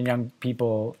American young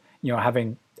people,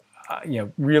 having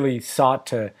really sought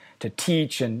to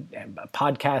teach and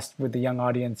podcast with the young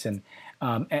audience, and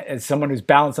as someone who's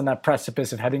balanced on that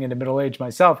precipice of heading into middle age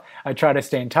myself, I try to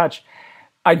stay in touch.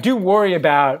 I do worry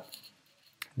about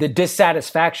the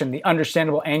dissatisfaction, the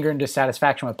understandable anger and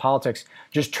dissatisfaction with politics,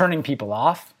 just turning people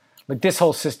off. This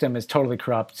whole system is totally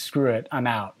corrupt. Screw it, I'm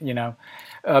out.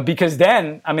 Because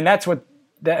then, that's what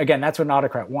again, that's what an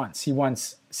autocrat wants. He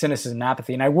wants cynicism and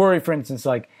apathy. And I worry, for instance,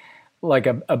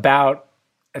 about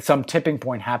some tipping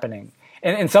point happening.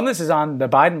 And some of this is on the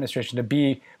Biden administration to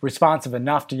be responsive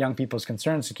enough to young people's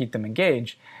concerns to keep them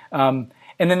engaged.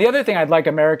 And then the other thing I'd like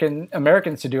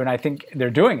Americans to do, and I think they're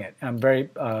doing it, I'm very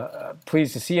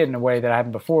pleased to see it in a way that I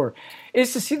haven't before,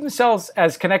 is to see themselves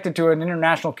as connected to an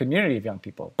international community of young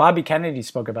people. Bobby Kennedy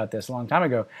spoke about this a long time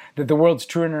ago, that the world's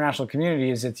true international community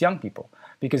is its young people,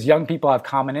 because young people have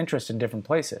common interests in different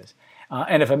places.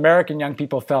 And if American young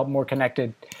people felt more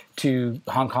connected to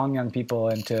Hong Kong young people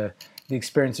and to the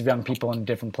experience of young people in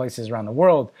different places around the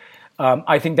world,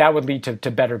 I think that would lead to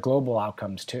better global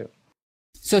outcomes too.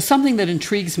 So something that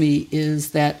intrigues me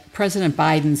is that President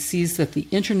Biden sees that the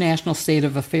international state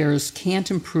of affairs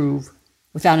can't improve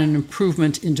without an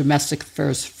improvement in domestic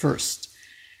affairs first.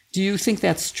 Do you think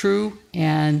that's true?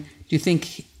 And do you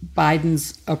think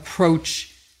Biden's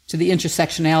approach to the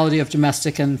intersectionality of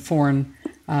domestic and foreign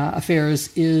affairs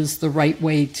is the right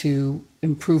way to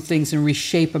improve things and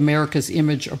reshape America's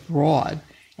image abroad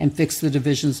and fix the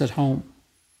divisions at home?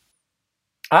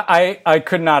 I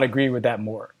could not agree with that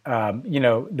more.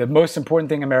 The most important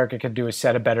thing America can do is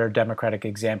set a better democratic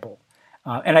example.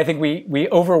 And I think we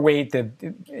overweight the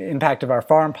impact of our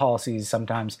foreign policies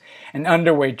sometimes and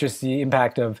underweight just the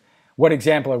impact of what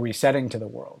example are we setting to the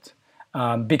world.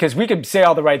 Because we could say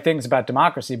all the right things about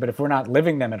democracy, but if we're not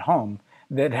living them at home,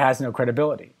 that has no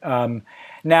credibility.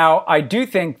 Now, I do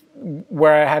think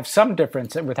where I have some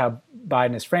difference with how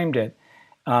Biden has framed it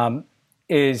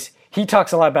is he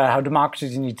talks a lot about how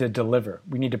democracies need to deliver.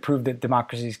 We need to prove that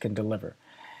democracies can deliver.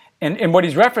 And what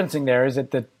he's referencing there is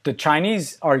that the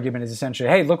Chinese argument is essentially,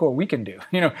 hey, look what we can do.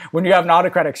 When you have an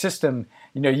autocratic system,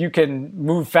 you can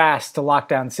move fast to lock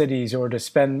down cities or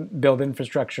to build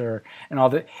infrastructure and all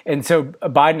that. And so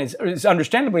Biden is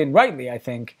understandably and rightly, I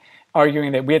think,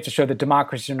 arguing that we have to show that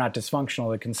democracies are not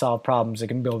dysfunctional, that can solve problems, that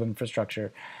can build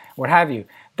infrastructure, what have you.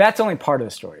 That's only part of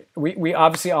the story. We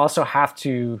obviously also have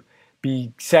to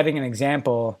be setting an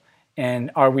example.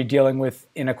 And are we dealing with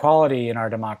inequality in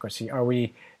our democracy? Are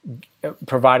we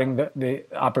providing the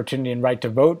opportunity and right to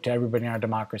vote to everybody in our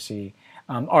democracy?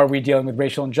 Are we dealing with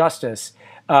racial injustice?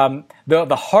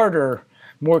 The harder,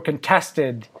 more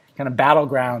contested kind of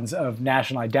battlegrounds of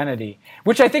national identity,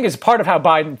 which I think is part of how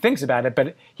Biden thinks about it,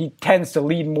 but he tends to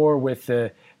lead more with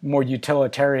the more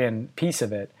utilitarian piece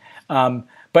of it.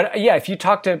 But yeah, if you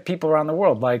talk to people around the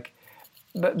world, like,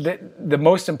 the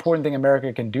most important thing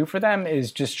America can do for them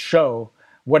is just show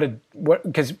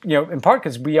because in part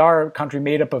because we are a country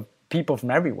made up of people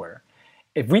from everywhere.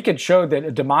 If we could show that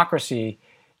a democracy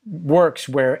works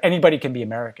where anybody can be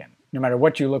American, no matter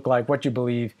what you look like, what you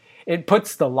believe, it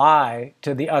puts the lie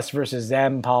to the us versus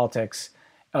them politics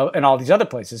in all these other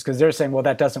places, because they're saying, well,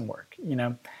 that doesn't work,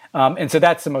 and so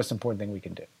that's the most important thing we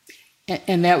can do.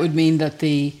 And that would mean that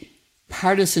the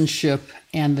partisanship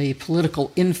and the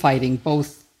political infighting,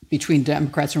 both between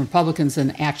Democrats and Republicans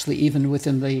and actually even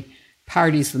within the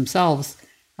parties themselves,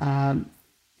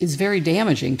 is very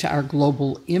damaging to our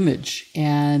global image.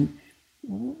 And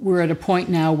we're at a point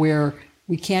now where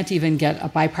we can't even get a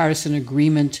bipartisan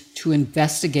agreement to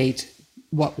investigate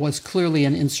what was clearly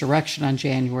an insurrection on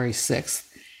January 6th.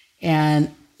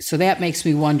 And so that makes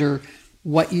me wonder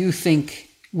what you think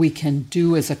we can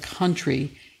do as a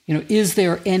country. Is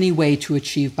there any way to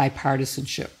achieve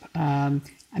bipartisanship?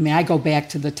 I go back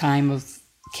to the time of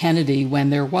Kennedy when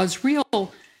there was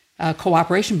real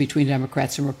cooperation between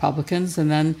Democrats and Republicans. And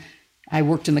then I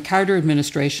worked in the Carter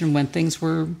administration when things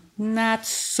were not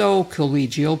so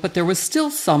collegial, but there was still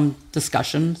some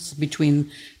discussions between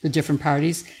the different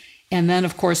parties. And then,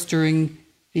 of course, during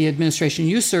the administration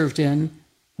you served in,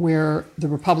 where the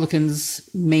Republicans'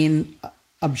 main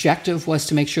objective was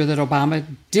to make sure that Obama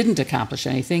didn't accomplish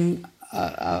anything,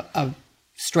 a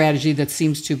strategy that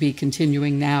seems to be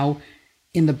continuing now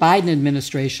in the Biden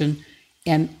administration.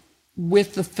 And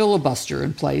with the filibuster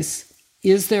in place,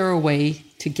 is there a way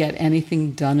to get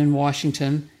anything done in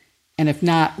Washington? And if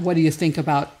not, what do you think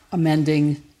about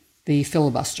amending the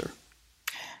filibuster?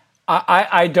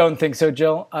 I don't think so,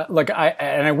 Jill.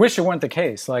 I wish it weren't the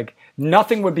case.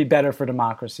 Nothing would be better for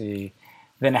democracy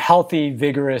than a healthy,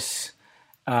 vigorous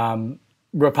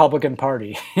Republican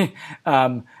Party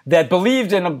that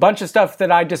believed in a bunch of stuff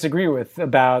that I disagree with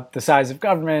about the size of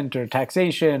government or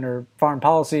taxation or foreign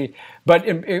policy, but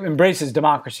it embraces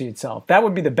democracy itself. That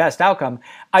would be the best outcome.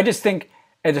 I just think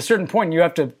at a certain point you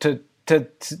have to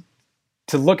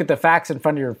look at the facts in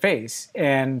front of your face,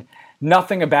 and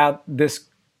nothing about this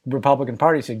Republican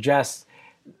Party suggests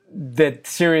that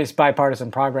serious bipartisan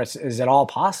progress is at all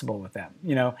possible with them.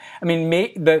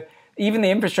 Even the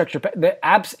infrastructure,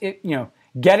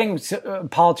 getting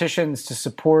politicians to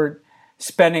support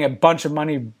spending a bunch of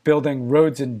money building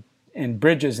roads and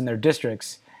bridges in their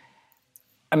districts,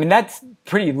 I mean, that's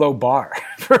pretty low bar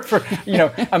for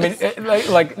I mean,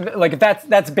 like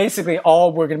that's basically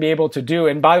all we're going to be able to do.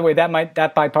 And by the way,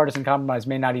 that bipartisan compromise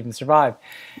may not even survive.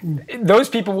 Those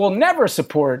people will never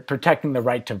support protecting the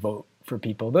right to vote for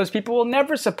people. Those people will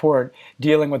never support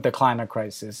dealing with the climate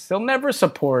crisis. They'll never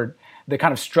support the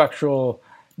kind of structural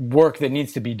work that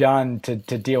needs to be done to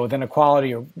deal with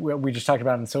inequality, or what we just talked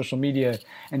about in social media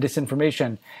and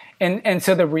disinformation. And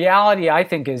so the reality, I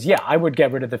think, is, yeah, I would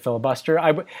get rid of the filibuster.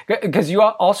 Because you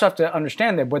also have to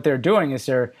understand that what they're doing is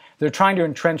they're trying to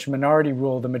entrench minority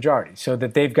rule of the majority, so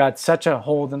that they've got such a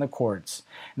hold in the courts,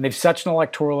 and they've such an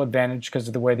electoral advantage because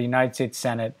of the way the United States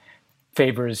Senate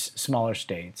favors smaller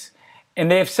states. And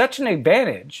they have such an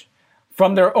advantage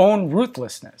from their own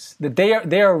ruthlessness that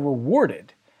they are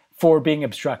rewarded for being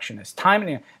obstructionist.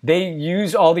 They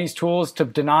use all these tools to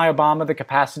deny Obama the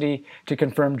capacity to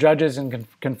confirm judges and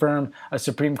confirm a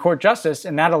Supreme Court justice,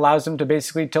 and that allows them to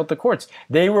basically tilt the courts.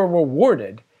 They were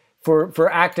rewarded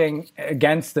for acting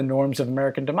against the norms of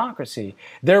American democracy.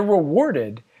 They're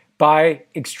rewarded by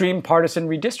extreme partisan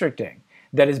redistricting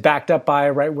that is backed up by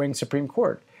a right-wing Supreme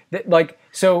Court.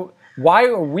 So why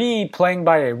are we playing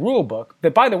by a rule book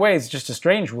that, by the way, is just a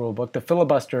strange rule book? The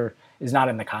filibuster is not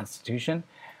in the Constitution.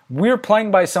 We're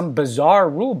playing by some bizarre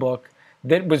rule book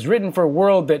that was written for a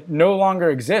world that no longer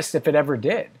exists if it ever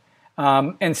did.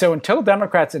 And so until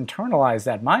Democrats internalize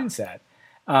that mindset,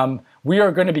 we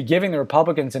are going to be giving the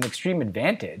Republicans an extreme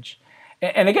advantage.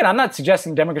 And again, I'm not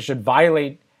suggesting Democrats should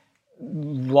violate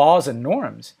laws and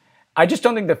norms. I just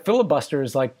don't think the filibuster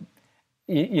is like,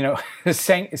 a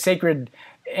sacred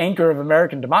anchor of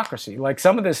American democracy. Like,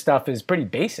 some of this stuff is pretty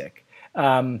basic.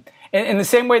 In the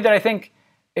same way that I think,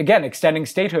 again, extending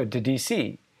statehood to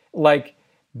D.C. Like,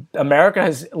 America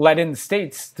has let in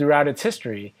states throughout its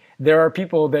history. There are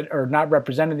people that are not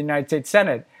represented in the United States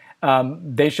Senate.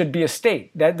 They should be a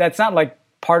state. That's not like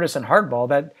partisan hardball.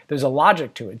 That there's a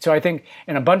logic to it. So I think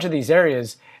in a bunch of these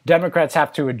areas, Democrats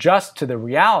have to adjust to the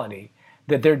reality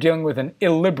that they're dealing with an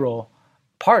illiberal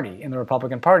party in the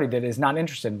Republican Party that is not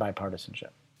interested in bipartisanship.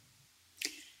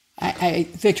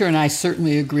 Victor and I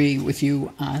certainly agree with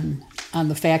you on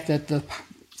the fact that the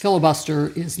filibuster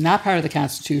is not part of the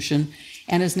Constitution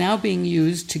and is now being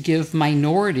used to give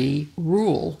minority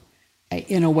rule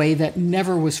in a way that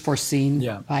never was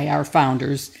foreseen by our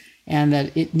founders, and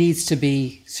that it needs to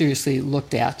be seriously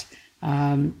looked at.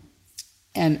 And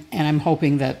I'm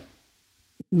hoping that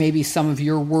maybe some of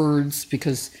your words,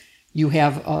 because you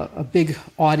have a big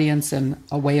audience and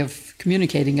a way of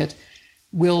communicating it,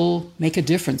 will make a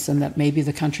difference, and that maybe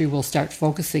the country will start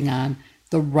focusing on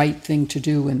the right thing to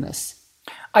do in this.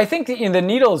 I think the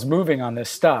needle is moving on this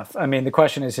stuff. I mean, the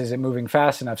question is it moving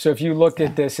fast enough? So if you looked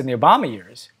at this in the Obama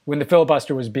years, when the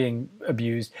filibuster was being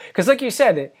abused, because like you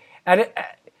said,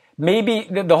 maybe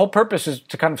the whole purpose was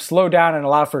to kind of slow down and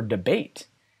allow for debate.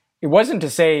 It wasn't to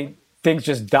say things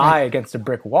just die against a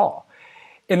brick wall.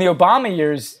 In the Obama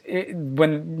years,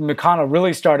 when McConnell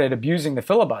really started abusing the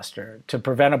filibuster to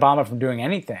prevent Obama from doing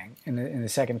anything in the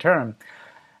second term,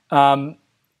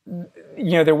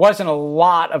 there wasn't a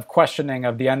lot of questioning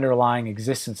of the underlying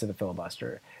existence of the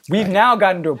filibuster. We've now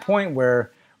gotten to a point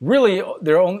where really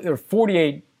there are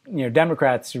 48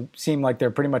 Democrats who seem like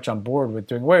they're pretty much on board with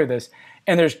doing away with this,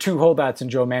 and there's two holdouts in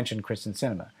Joe Manchin and Kristen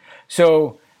Sinema.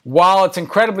 So while it's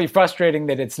incredibly frustrating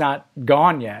that it's not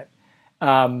gone yet,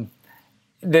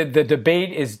 the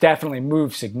debate is definitely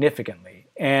moved significantly.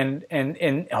 And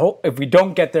if we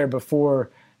don't get there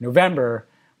before November,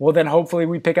 well, then hopefully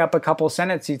we pick up a couple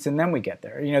Senate seats and then we get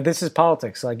there. This is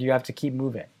politics. Like, you have to keep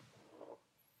moving.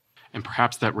 And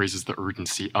perhaps that raises the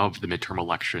urgency of the midterm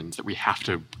elections, that we have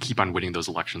to keep on winning those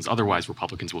elections. Otherwise,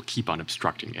 Republicans will keep on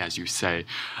obstructing, as you say.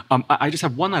 I just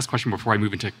have one last question before I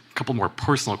move into a couple more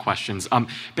personal questions.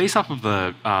 Based off of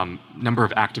the number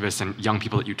of activists and young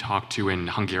people that you talked to in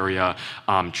Hungary,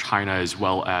 China, as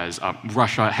well as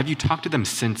Russia, have you talked to them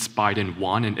since Biden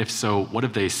won? And if so, what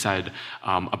have they said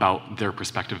about their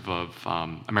perspective of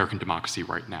American democracy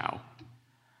right now?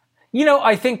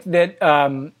 I think that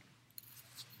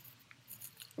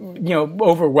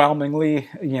overwhelmingly,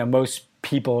 most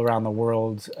people around the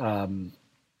world,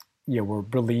 were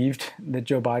relieved that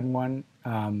Joe Biden won.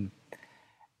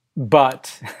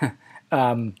 But,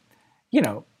 the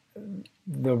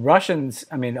Russians,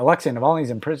 Alexei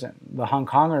Navalny's in prison. The Hong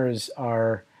Kongers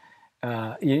are,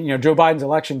 Joe Biden's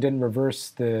election didn't reverse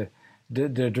the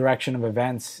direction of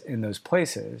events in those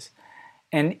places.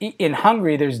 And in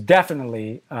Hungary, there's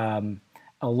definitely a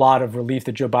lot of relief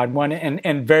that Joe Biden won,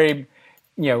 and very,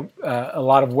 a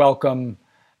lot of welcome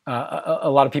a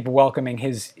lot of people welcoming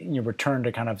his return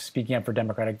to kind of speaking up for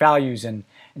democratic values and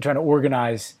trying to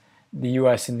organize the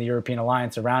U.S. and the European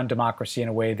alliance around democracy in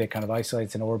a way that kind of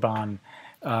isolates an Orban,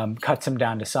 cuts him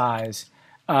down to size.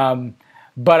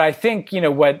 But I think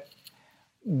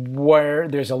where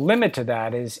there's a limit to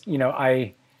that is you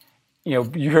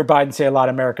hear Biden say a lot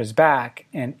America's back,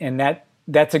 and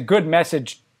that's a good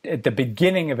message at the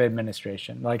beginning of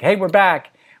administration, like, hey, we're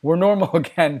back, we're normal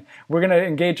again, we're going to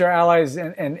engage our allies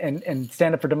and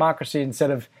stand up for democracy instead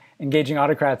of engaging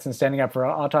autocrats and standing up for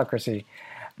autocracy.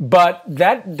 But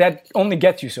that only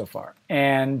gets you so far,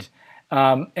 and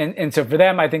so for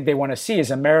them, I think they want to see,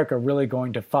 is America really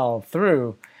going to follow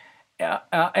through?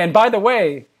 And by the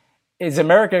way, is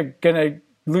America going to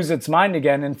lose its mind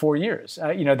again in 4 years?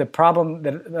 The problem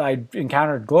that I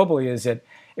encountered globally is that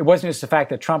it wasn't just the fact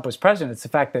that Trump was president, it's the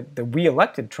fact that we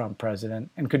elected Trump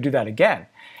president and could do that again.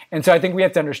 And so I think we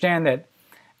have to understand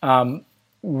that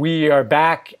we are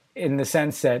back in the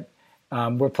sense that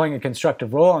we're playing a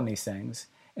constructive role on these things,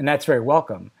 and that's very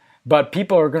welcome. But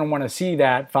people are going to want to see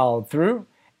that followed through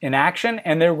in action,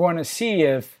 and they're going to see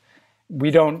if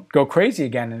we don't go crazy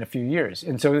again in a few years.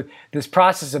 And so this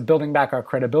process of building back our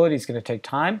credibility is going to take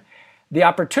time. The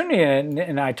opportunity,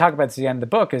 and I talk about this at the end of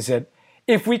the book, is that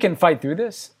if we can fight through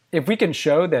this, if we can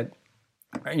show that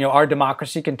our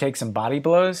democracy can take some body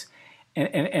blows,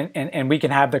 and we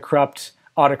can have the corrupt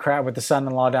autocrat with the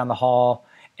son-in-law down the hall,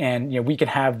 and we can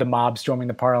have the mob storming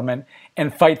the parliament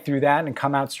and fight through that and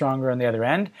come out stronger on the other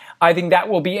end, I think that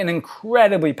will be an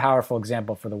incredibly powerful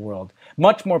example for the world,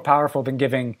 much more powerful than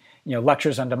giving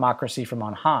lectures on democracy from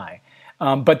on high.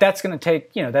 But that's going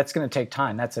to take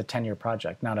time. That's a 10-year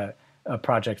project, not a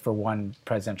project for one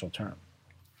presidential term.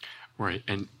 Right.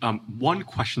 And one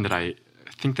question that I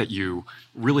think that you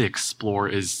really explore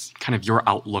is kind of your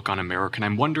outlook on America. And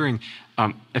I'm wondering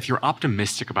if you're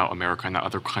optimistic about America and the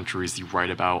other countries you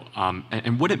write about,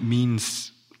 and what it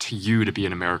means to you to be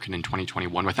an American in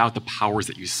 2021 without the powers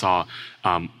that you saw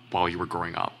while you were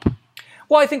growing up.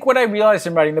 Well, I think what I realized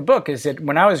in writing the book is that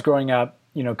when I was growing up,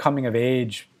 coming of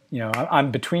age, I'm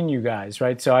between you guys,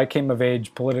 right? So I came of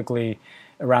age politically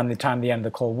around the time of the end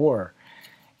of the Cold War.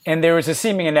 And there was a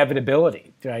seeming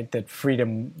inevitability, right, that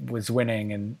freedom was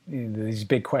winning and these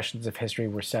big questions of history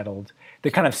were settled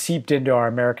that kind of seeped into our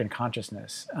American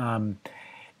consciousness. And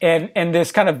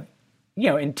this kind of,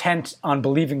 intent on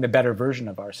believing the better version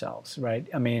of ourselves, right?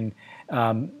 I mean,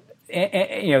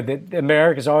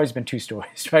 America's always been two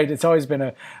stories, right? It's always been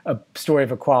a story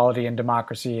of equality and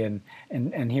democracy and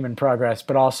human progress,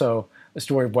 but also a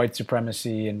story of white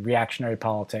supremacy and reactionary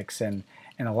politics and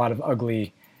a lot of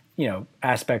ugly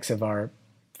aspects of our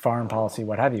foreign policy,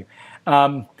 what have you.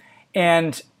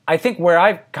 And I think where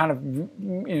I've kind of,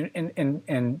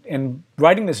 in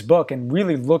writing this book and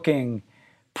really looking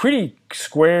pretty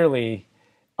squarely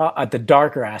at the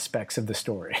darker aspects of the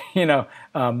story,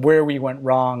 where we went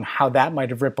wrong, how that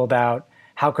might have rippled out,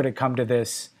 how could it come to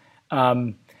this?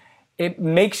 It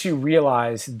makes you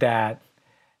realize that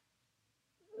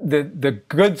the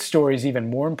good story is even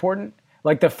more important.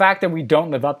 Like the fact that we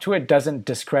don't live up to it doesn't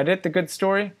discredit the good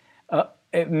story.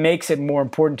 It makes it more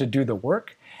important to do the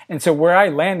work. And so where I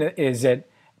land is that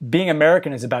being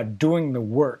American is about doing the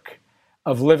work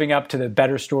of living up to the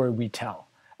better story we tell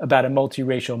about a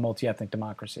multiracial, multi-ethnic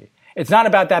democracy. It's not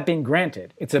about that being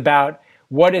granted. It's about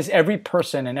what is every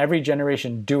person and every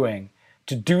generation doing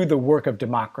to do the work of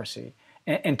democracy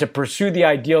and to pursue the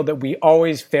ideal that we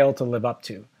always fail to live up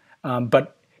to.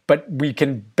 But we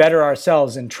can better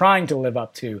ourselves in trying to live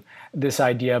up to this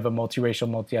idea of a multiracial,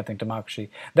 multi-ethnic democracy.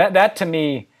 That to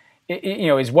me,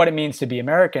 is what it means to be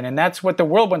American, and that's what the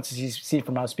world wants to see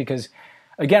from us. Because,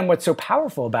 again, what's so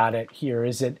powerful about it here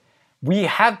is that we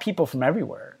have people from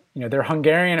everywhere. They're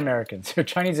Hungarian Americans, they're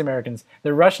Chinese Americans,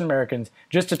 they're Russian Americans.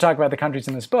 Just to talk about the countries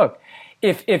in this book,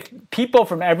 if people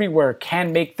from everywhere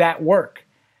can make that work,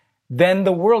 then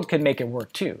the world can make it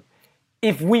work too.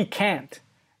 If we can't,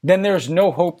 then there's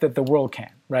no hope that the world can,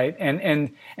 right?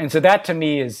 And so that to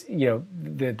me is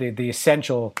the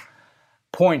essential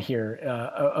point here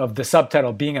of the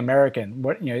subtitle, Being American.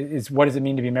 What does it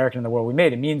mean to be American in the world we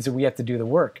made? It means that we have to do the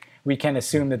work. We can't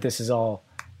assume that this is all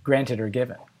granted or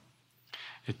given.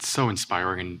 It's so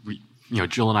inspiring,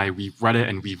 and Jill and I, we read it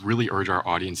and we really urge our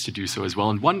audience to do so as well.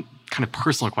 And one kind of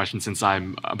personal question, since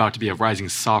I'm about to be a rising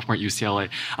sophomore at UCLA,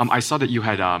 I saw that you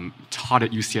had taught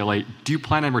at UCLA. Do you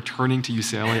plan on returning to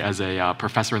UCLA as a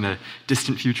professor in the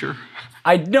distant future?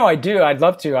 I do. I'd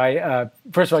love to.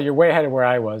 First of all, you're way ahead of where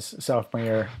I was sophomore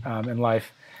year in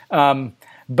life. I've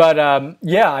taught both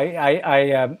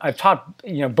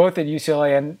at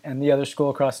UCLA and the other school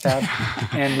across town,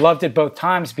 and loved it both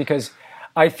times because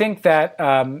I think that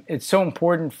it's so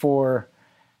important for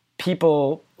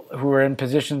people who are in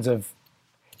positions of,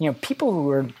 people who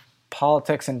are in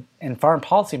politics and foreign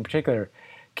policy in particular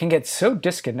can get so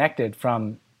disconnected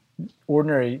from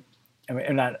ordinary,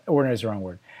 not ordinary is the wrong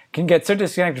word, can get so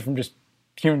disconnected from just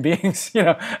human beings,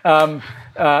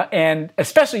 and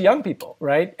especially young people,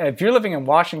 right? If you're living in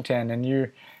Washington and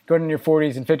you're going in your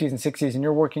 40s and 50s and 60s and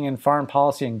you're working in foreign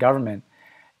policy and government,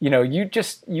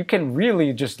 you can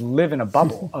really just live in a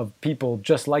bubble of people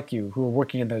just like you who are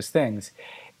working in those things.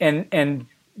 And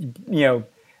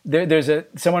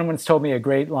someone once told me a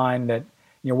great line that,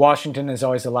 Washington is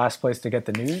always the last place to get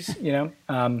the news.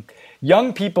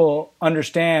 Young people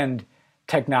understand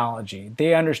technology.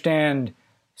 They understand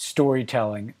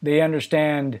storytelling. They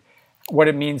understand what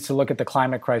it means to look at the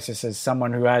climate crisis as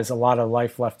someone who has a lot of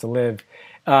life left to live.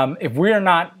 If we're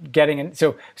not getting in,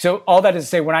 so all that is to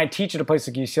say, when I teach at a place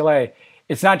like UCLA,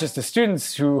 it's not just the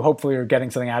students who hopefully are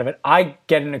getting something out of it. I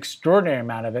get an extraordinary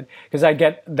amount of it because I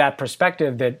get that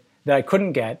perspective that I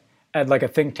couldn't get at like a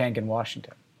think tank in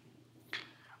Washington.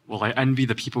 Well, I envy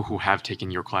the people who have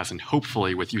taken your class, and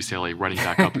hopefully with UCLA running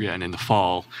back up again in the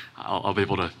fall, I'll be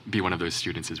able to be one of those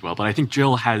students as well. But I think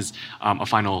Jill has a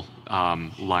final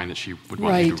line that she would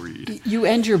want you to read. You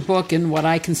end your book in what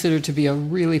I consider to be a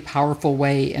really powerful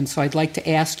way, and so I'd like to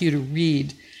ask you to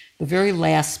read the very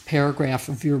last paragraph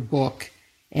of your book.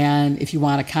 And if you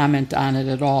want to comment on it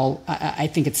at all, I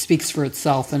think it speaks for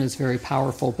itself and is very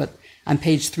powerful. But on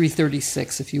page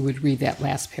 336, if you would read that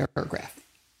last paragraph.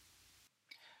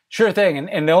 Sure thing.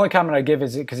 And the only comment I give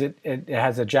is because it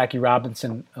has a Jackie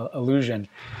Robinson allusion.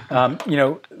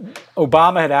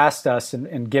 Obama had asked us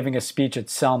in giving a speech at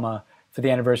Selma for the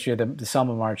anniversary of the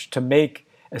Selma March to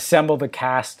assemble the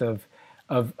cast of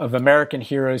American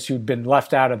heroes who'd been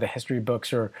left out of the history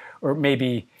books or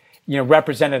maybe,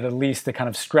 represented at least the kind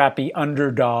of scrappy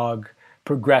underdog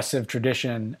progressive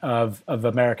tradition of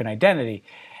American identity.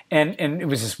 And it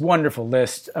was this wonderful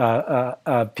list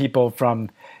of people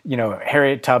from,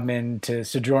 Harriet Tubman to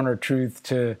Sojourner Truth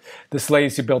to the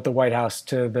slaves who built the White House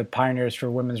to the pioneers for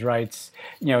women's rights,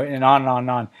 and on and on and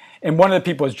on. And one of the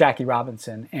people was Jackie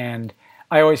Robinson. And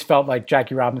I always felt like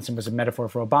Jackie Robinson was a metaphor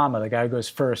for Obama, the guy who goes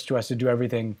first, who has to do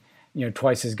everything,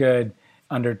 twice as good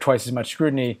under twice as much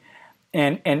scrutiny.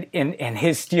 And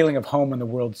his stealing of home in the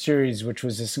World Series, which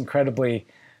was this incredibly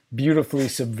beautifully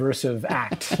subversive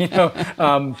act,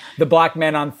 the black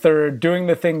man on third doing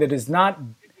the thing that is not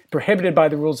prohibited by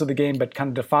the rules of the game, but kind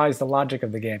of defies the logic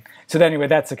of the game. So anyway,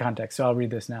 that's the context. So I'll read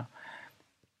this now.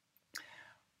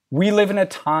 We live in a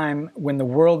time when the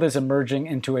world is emerging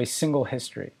into a single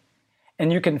history,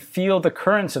 and you can feel the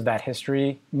currents of that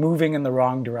history moving in the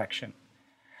wrong direction.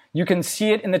 You can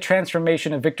see it in the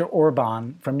transformation of Viktor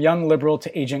Orban from young liberal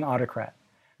to aging autocrat,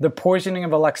 the poisoning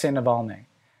of Alexei Navalny,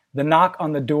 the knock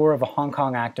on the door of a Hong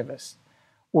Kong activist,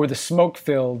 or the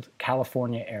smoke-filled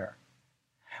California air.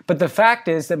 But the fact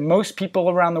is that most people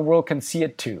around the world can see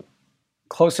it too,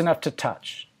 close enough to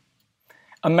touch.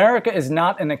 America is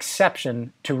not an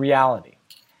exception to reality.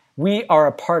 We are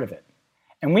a part of it,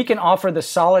 and we can offer the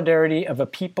solidarity of a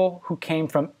people who came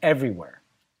from everywhere,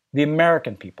 the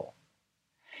American people.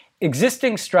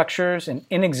 Existing structures and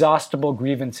inexhaustible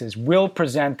grievances will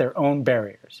present their own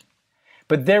barriers.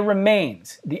 But there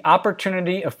remains the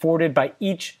opportunity afforded by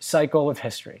each cycle of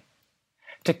history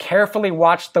to carefully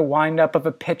watch the wind-up of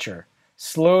a pitcher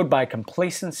slowed by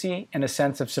complacency and a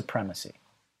sense of supremacy,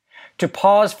 to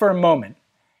pause for a moment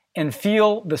and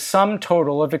feel the sum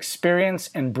total of experience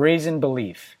and brazen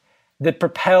belief that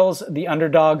propels the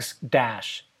underdog's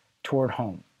dash toward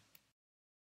home.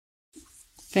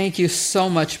 Thank you so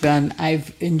much, Ben.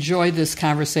 I've enjoyed this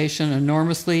conversation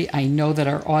enormously. I know that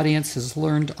our audience has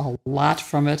learned a lot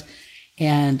from it,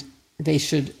 and they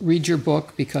should read your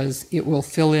book because it will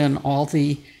fill in all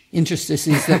the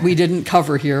interstices that we didn't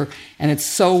cover here, and it's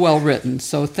so well written.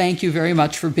 So thank you very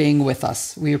much for being with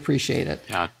us. We appreciate it.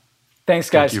 Yeah. Thanks,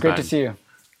 guys. Great to see you.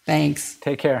 Thanks.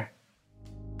 Take care.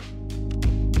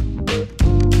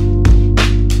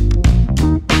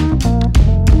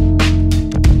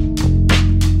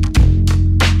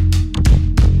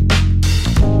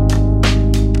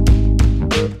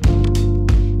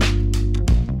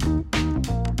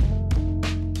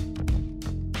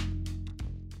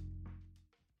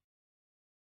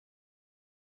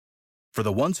 For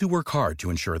the ones who work hard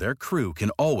to ensure their crew can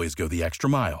always go the extra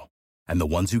mile, and the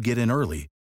ones who get in early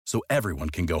so everyone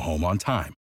can go home on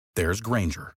time, there's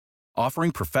Grainger,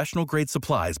 offering professional-grade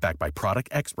supplies backed by product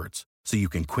experts so you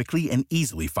can quickly and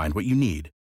easily find what you need.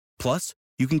 Plus,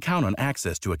 you can count on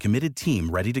access to a committed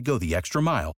team ready to go the extra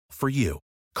mile for you.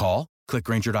 Call, click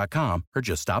Grainger.com, or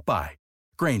just stop by.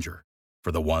 Grainger,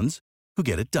 for the ones who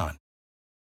get it done.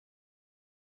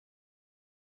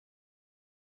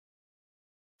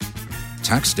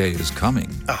 Tax day is coming.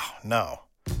 Oh, no.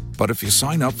 But if you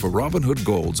sign up for Robinhood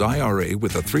Gold's IRA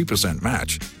with a 3%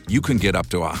 match, you can get up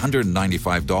to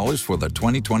 $195 for the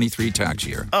 2023 tax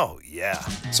year. Oh, yeah.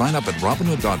 Sign up at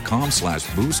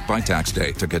Robinhood.com/boost by tax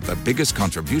day to get the biggest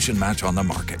contribution match on the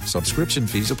market. Subscription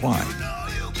fees apply.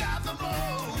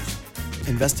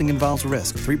 Investing involves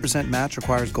risk. 3% match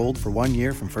requires gold for 1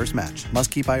 year from first match.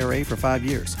 Must keep IRA for 5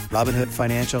 years. Robinhood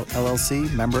Financial,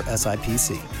 LLC, member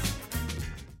SIPC.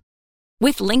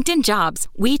 With LinkedIn Jobs,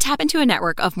 we tap into a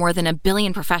network of more than 1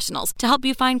 billion professionals to help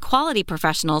you find quality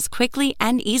professionals quickly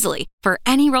and easily for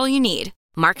any role you need.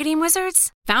 Marketing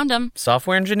wizards? Found them.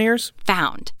 Software engineers?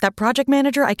 Found. That project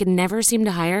manager I could never seem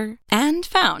to hire? And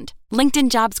found. LinkedIn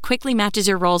Jobs quickly matches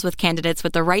your roles with candidates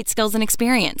with the right skills and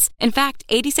experience. In fact,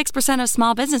 86% of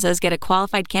small businesses get a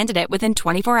qualified candidate within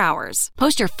 24 hours.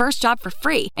 Post your first job for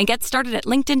free and get started at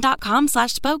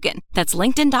linkedin.com/spoken. That's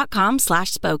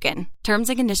linkedin.com/spoken. Terms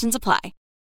and conditions apply.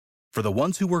 For the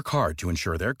ones who work hard to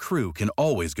ensure their crew can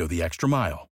always go the extra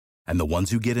mile, and the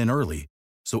ones who get in early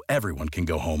so everyone can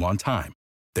go home on time,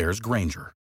 there's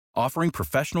Grainger, offering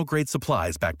professional-grade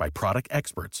supplies backed by product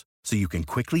experts so you can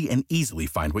quickly and easily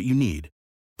find what you need.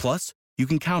 Plus, you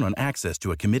can count on access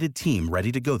to a committed team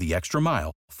ready to go the extra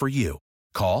mile for you.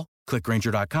 Call, click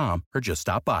Grainger.com, or just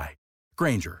stop by.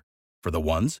 Grainger, for the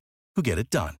ones who get it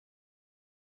done.